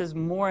the U.S. is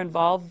more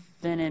involved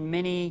than in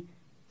many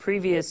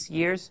previous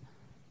years.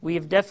 We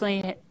have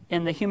definitely,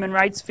 in the human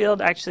rights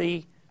field,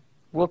 actually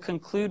will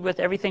conclude with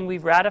everything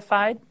we've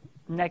ratified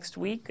next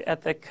week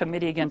at the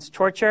Committee Against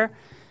Torture.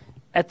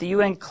 At the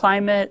UN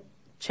Climate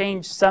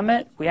Change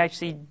Summit, we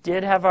actually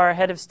did have our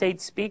head of state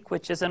speak,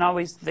 which isn't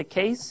always the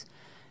case.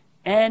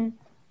 And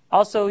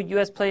also,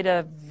 U.S. played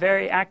a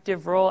very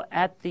active role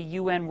at the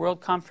UN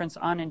World Conference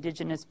on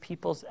Indigenous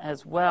Peoples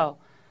as well.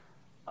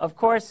 Of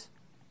course,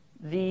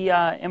 the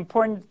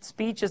important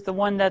speech is the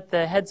one that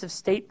the heads of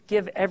state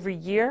give every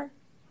year,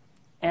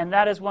 and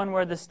that is one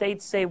where the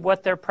states say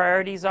what their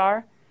priorities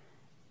are.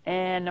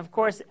 And of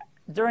course,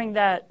 during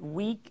that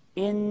week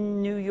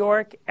in New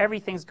York,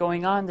 everything's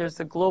going on. There's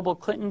the Global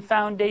Clinton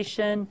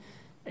Foundation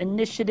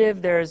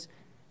initiative. There's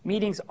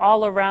meetings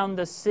all around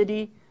the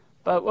city.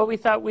 But what we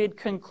thought we'd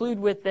conclude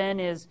with then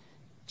is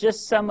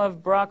just some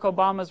of Barack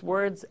Obama's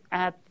words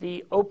at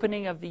the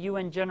opening of the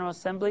UN General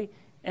Assembly.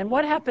 And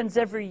what happens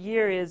every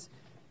year is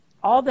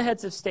all the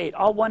heads of state,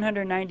 all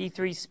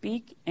 193,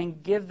 speak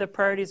and give the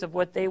priorities of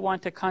what they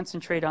want to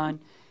concentrate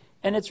on.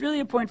 And it's really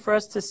important for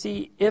us to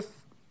see if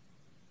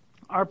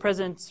our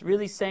president's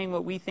really saying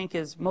what we think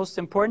is most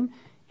important.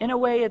 In a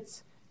way,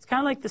 it's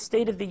kind of like the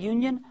State of the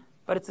Union,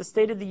 but it's the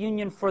State of the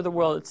Union for the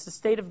world. It's the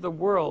state of the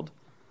world,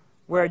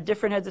 where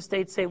different heads of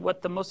state say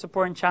what the most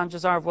important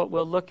challenges are of what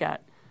we'll look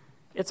at.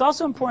 It's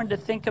also important to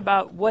think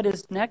about what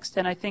is next,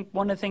 and I think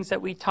one of the things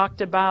that we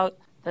talked about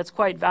that's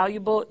quite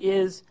valuable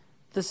is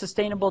the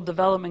Sustainable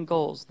Development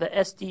Goals, the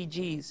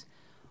SDGs.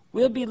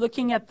 We'll be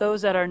looking at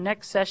those at our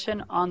next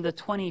session on the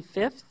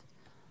 25th.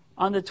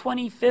 On the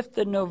 25th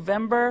of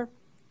November,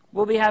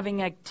 we'll be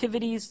having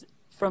activities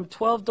from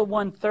 12 to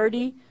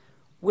 1:30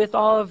 with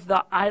all of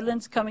the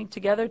islands coming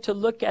together to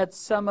look at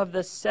some of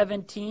the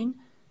 17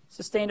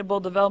 Sustainable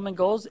Development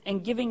Goals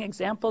and giving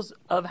examples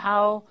of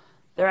how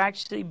they're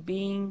actually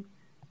being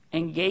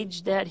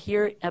engaged at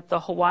here at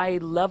the Hawaii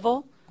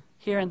level,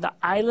 here in the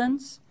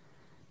islands.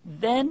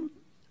 Then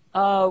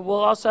We'll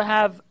also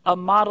have a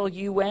model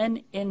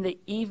UN in the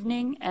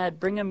evening at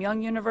Brigham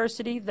Young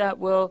University that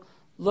will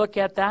look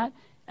at that.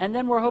 And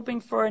then we're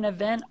hoping for an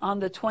event on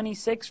the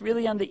 26th,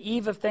 really on the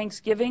eve of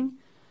Thanksgiving,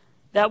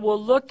 that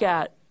will look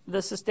at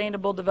the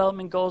Sustainable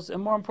Development Goals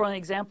and, more importantly,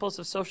 examples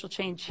of social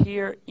change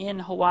here in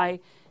Hawaii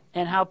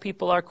and how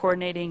people are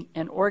coordinating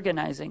and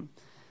organizing.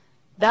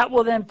 That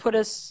will then put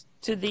us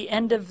to the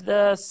end of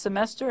the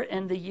semester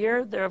and the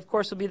year. There, of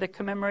course, will be the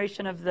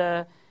commemoration of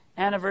the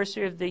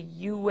anniversary of the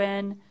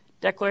UN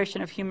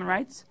Declaration of Human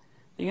Rights,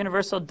 the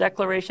Universal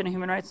Declaration of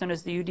Human Rights, known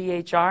as the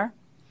UDHR.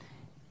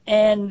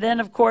 And then,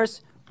 of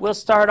course, we'll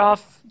start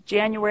off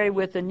January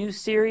with a new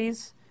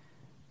series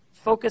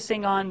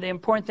focusing on the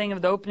important thing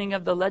of the opening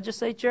of the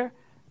legislature,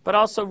 but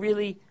also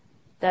really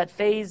that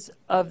phase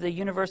of the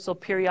Universal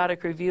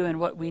Periodic Review and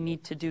what we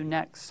need to do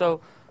next.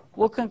 So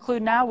we'll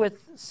conclude now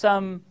with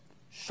some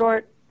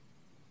short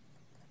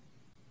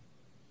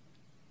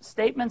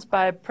statements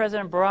by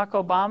President Barack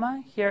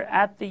Obama here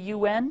at the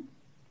UN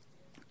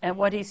and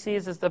what he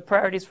sees as the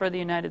priorities for the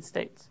United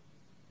States.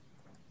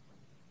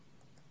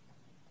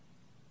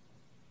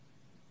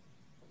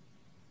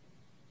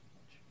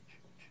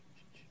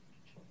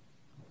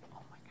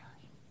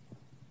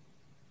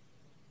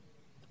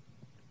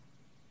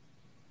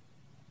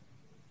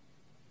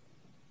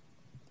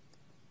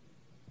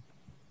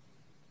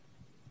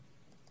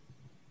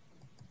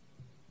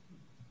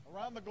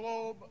 Around the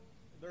globe,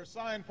 there are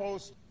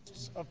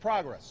signposts of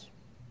progress.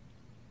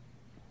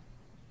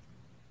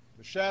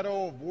 The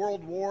shadow of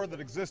world war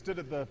that existed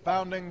at the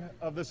founding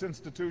of this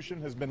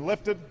institution has been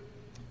lifted,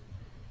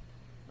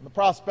 and the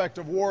prospect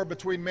of war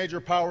between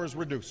major powers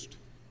reduced.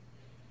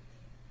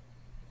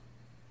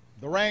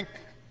 The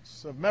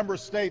ranks of member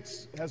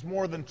states has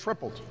more than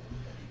tripled,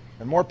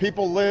 and more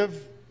people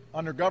live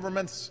under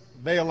governments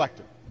they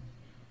elected.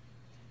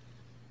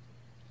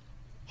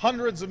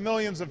 Hundreds of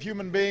millions of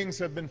human beings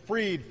have been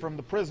freed from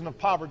the prison of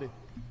poverty,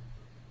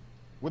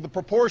 with the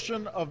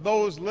proportion of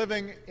those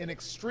living in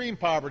extreme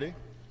poverty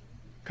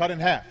cut in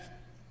half.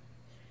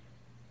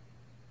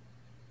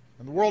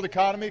 And the world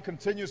economy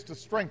continues to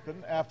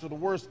strengthen after the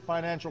worst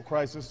financial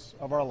crisis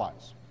of our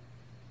lives.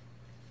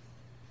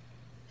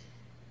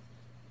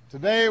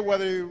 Today,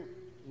 whether you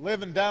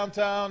live in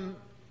downtown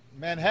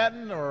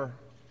Manhattan or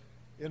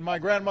in my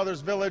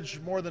grandmother's village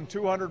more than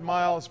 200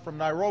 miles from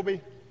Nairobi,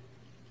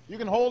 you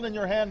can hold in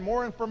your hand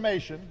more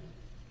information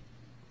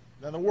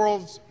than the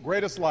world's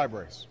greatest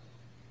libraries.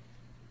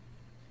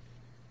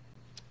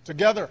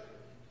 Together,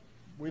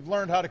 we've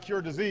learned how to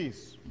cure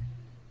disease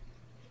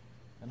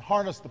and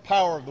harness the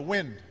power of the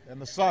wind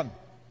and the sun.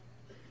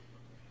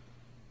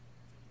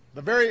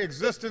 The very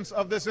existence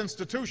of this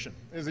institution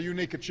is a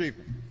unique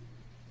achievement.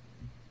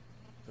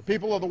 The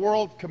people of the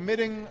world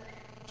committing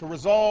to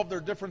resolve their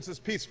differences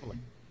peacefully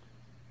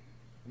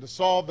and to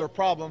solve their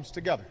problems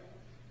together.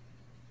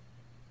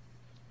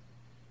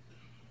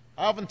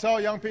 I often tell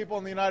young people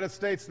in the United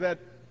States that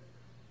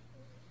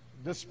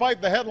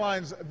despite the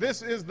headlines,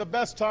 this is the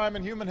best time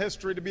in human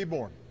history to be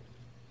born.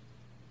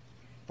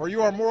 For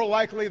you are more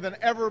likely than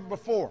ever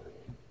before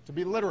to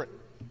be literate,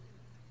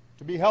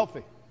 to be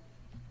healthy,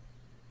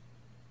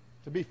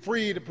 to be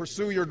free to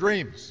pursue your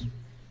dreams.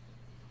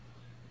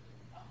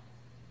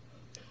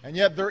 And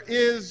yet there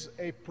is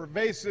a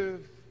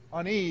pervasive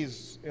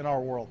unease in our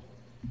world.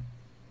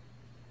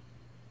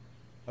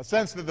 A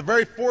sense that the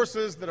very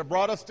forces that have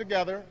brought us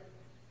together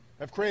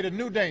have created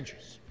new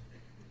dangers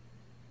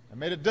and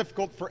made it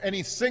difficult for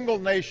any single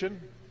nation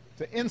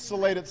to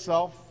insulate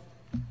itself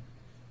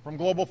from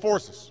global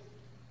forces.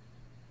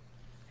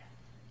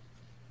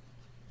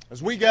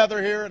 As we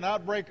gather here, an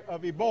outbreak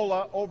of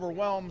Ebola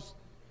overwhelms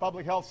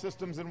public health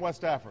systems in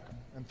West Africa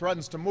and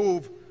threatens to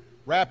move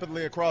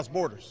rapidly across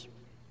borders.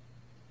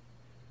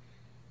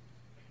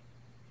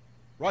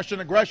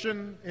 Russian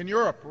aggression in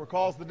Europe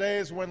recalls the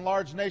days when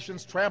large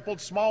nations trampled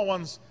small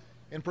ones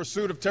in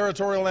pursuit of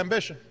territorial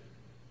ambition.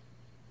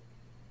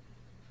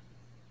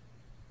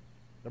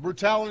 The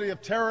brutality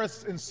of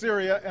terrorists in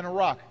Syria and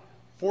Iraq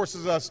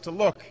forces us to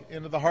look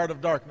into the heart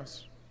of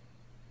darkness.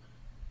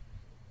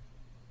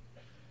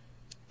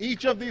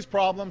 Each of these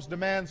problems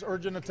demands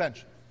urgent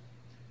attention,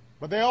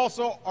 but they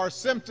also are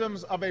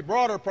symptoms of a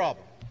broader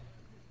problem.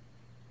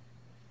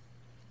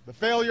 The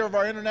failure of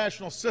our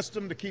international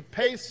system to keep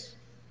pace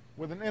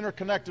with an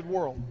interconnected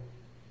world.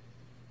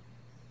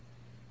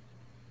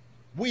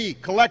 We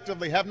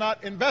collectively have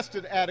not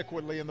invested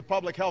adequately in the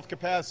public health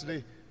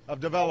capacity of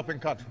developing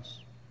countries.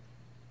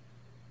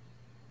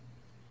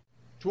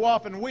 Too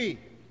often we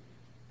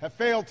have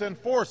failed to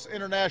enforce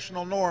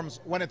international norms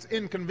when it's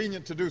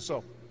inconvenient to do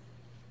so.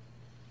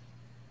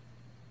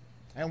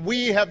 And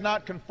we have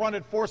not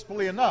confronted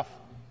forcefully enough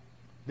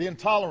the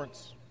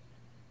intolerance,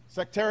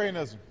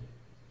 sectarianism,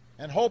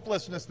 and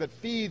hopelessness that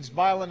feeds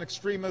violent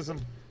extremism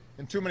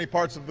in too many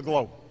parts of the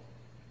globe.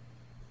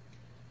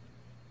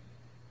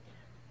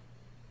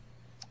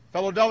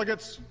 Fellow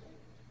delegates,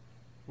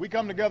 we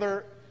come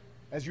together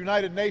as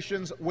United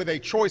Nations with a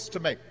choice to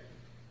make.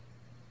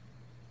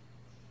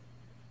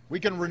 We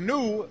can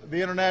renew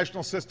the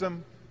international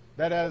system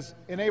that has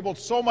enabled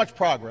so much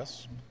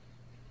progress,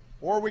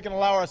 or we can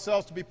allow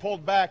ourselves to be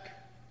pulled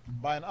back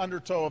by an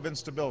undertow of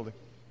instability.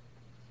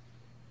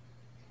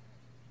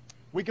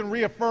 We can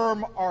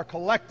reaffirm our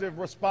collective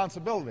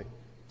responsibility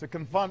to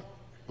confront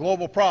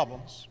global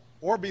problems,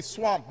 or be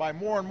swamped by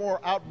more and more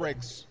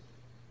outbreaks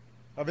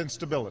of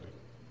instability.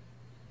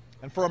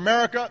 And for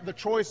America, the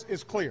choice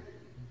is clear.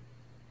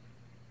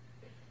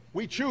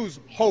 We choose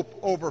hope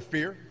over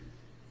fear.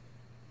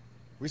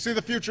 We see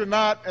the future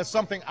not as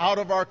something out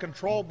of our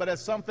control, but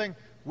as something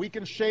we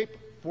can shape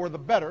for the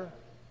better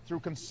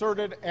through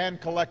concerted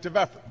and collective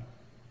effort.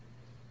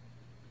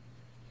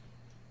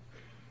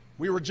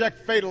 We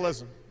reject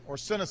fatalism or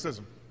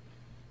cynicism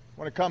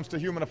when it comes to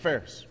human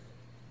affairs.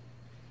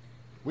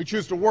 We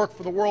choose to work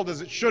for the world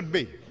as it should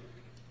be,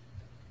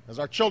 as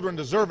our children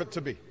deserve it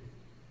to be.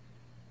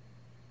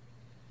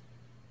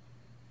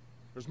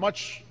 There's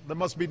much that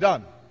must be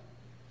done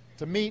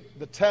to meet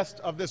the test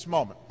of this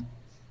moment.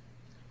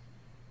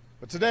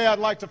 But today I'd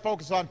like to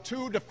focus on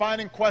two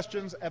defining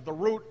questions at the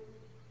root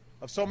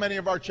of so many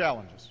of our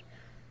challenges.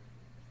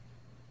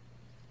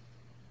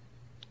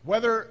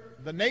 Whether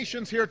the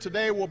nations here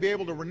today will be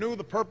able to renew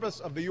the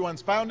purpose of the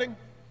UN's founding,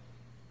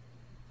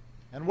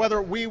 and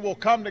whether we will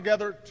come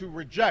together to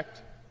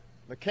reject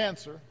the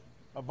cancer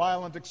of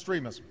violent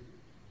extremism.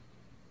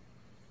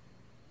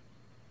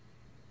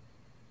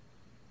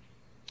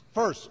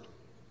 First,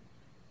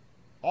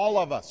 all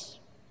of us,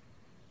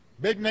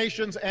 big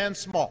nations and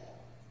small,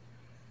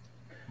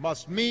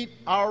 must meet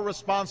our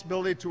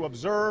responsibility to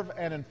observe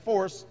and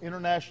enforce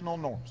international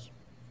norms.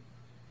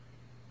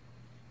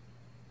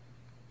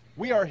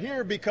 We are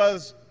here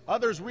because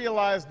others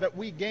realize that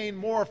we gain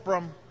more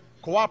from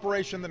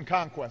cooperation than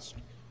conquest.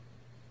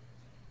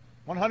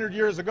 100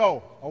 years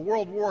ago, a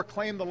world war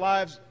claimed the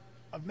lives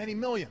of many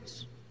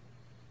millions,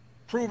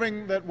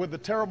 proving that with the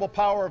terrible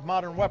power of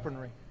modern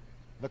weaponry,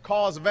 the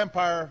cause of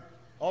empire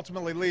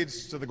ultimately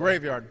leads to the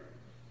graveyard.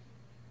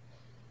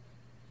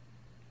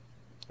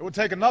 It would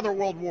take another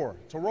world war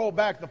to roll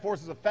back the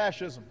forces of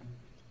fascism,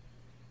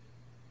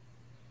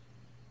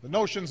 the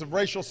notions of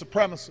racial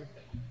supremacy,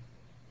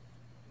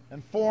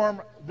 and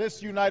form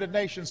this United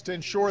Nations to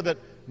ensure that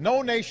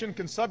no nation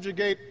can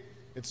subjugate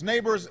its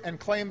neighbors and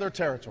claim their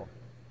territory.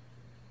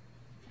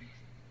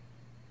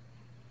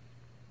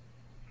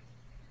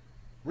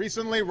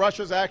 Recently,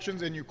 Russia's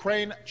actions in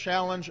Ukraine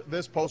challenge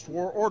this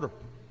post-war order.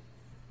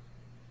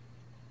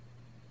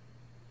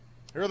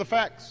 Here are the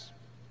facts.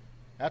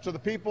 After the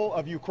people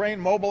of Ukraine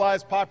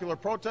mobilized popular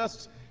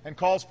protests and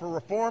calls for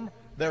reform,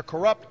 their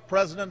corrupt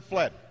president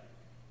fled.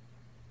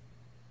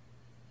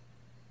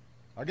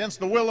 Against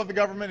the will of the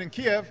government in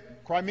Kiev,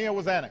 Crimea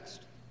was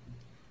annexed.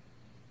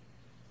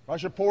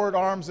 Russia poured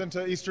arms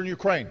into eastern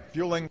Ukraine,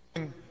 fueling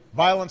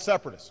violent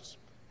separatists.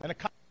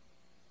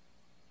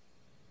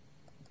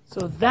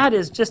 So that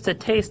is just a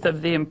taste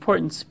of the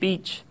important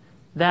speech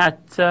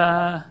that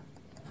Barack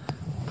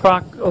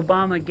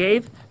Obama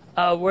gave.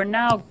 We're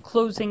now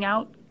closing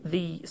out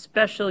the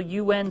special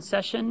UN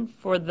session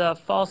for the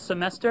fall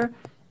semester,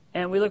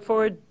 and we look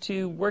forward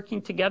to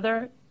working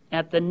together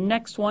at the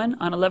next one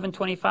on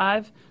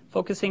 11/25,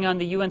 focusing on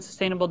the UN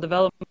Sustainable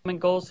Development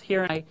Goals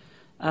here.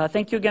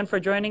 Thank you again for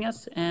joining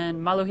us, and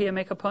maluhia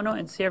me kapono,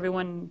 and see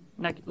everyone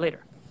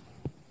later.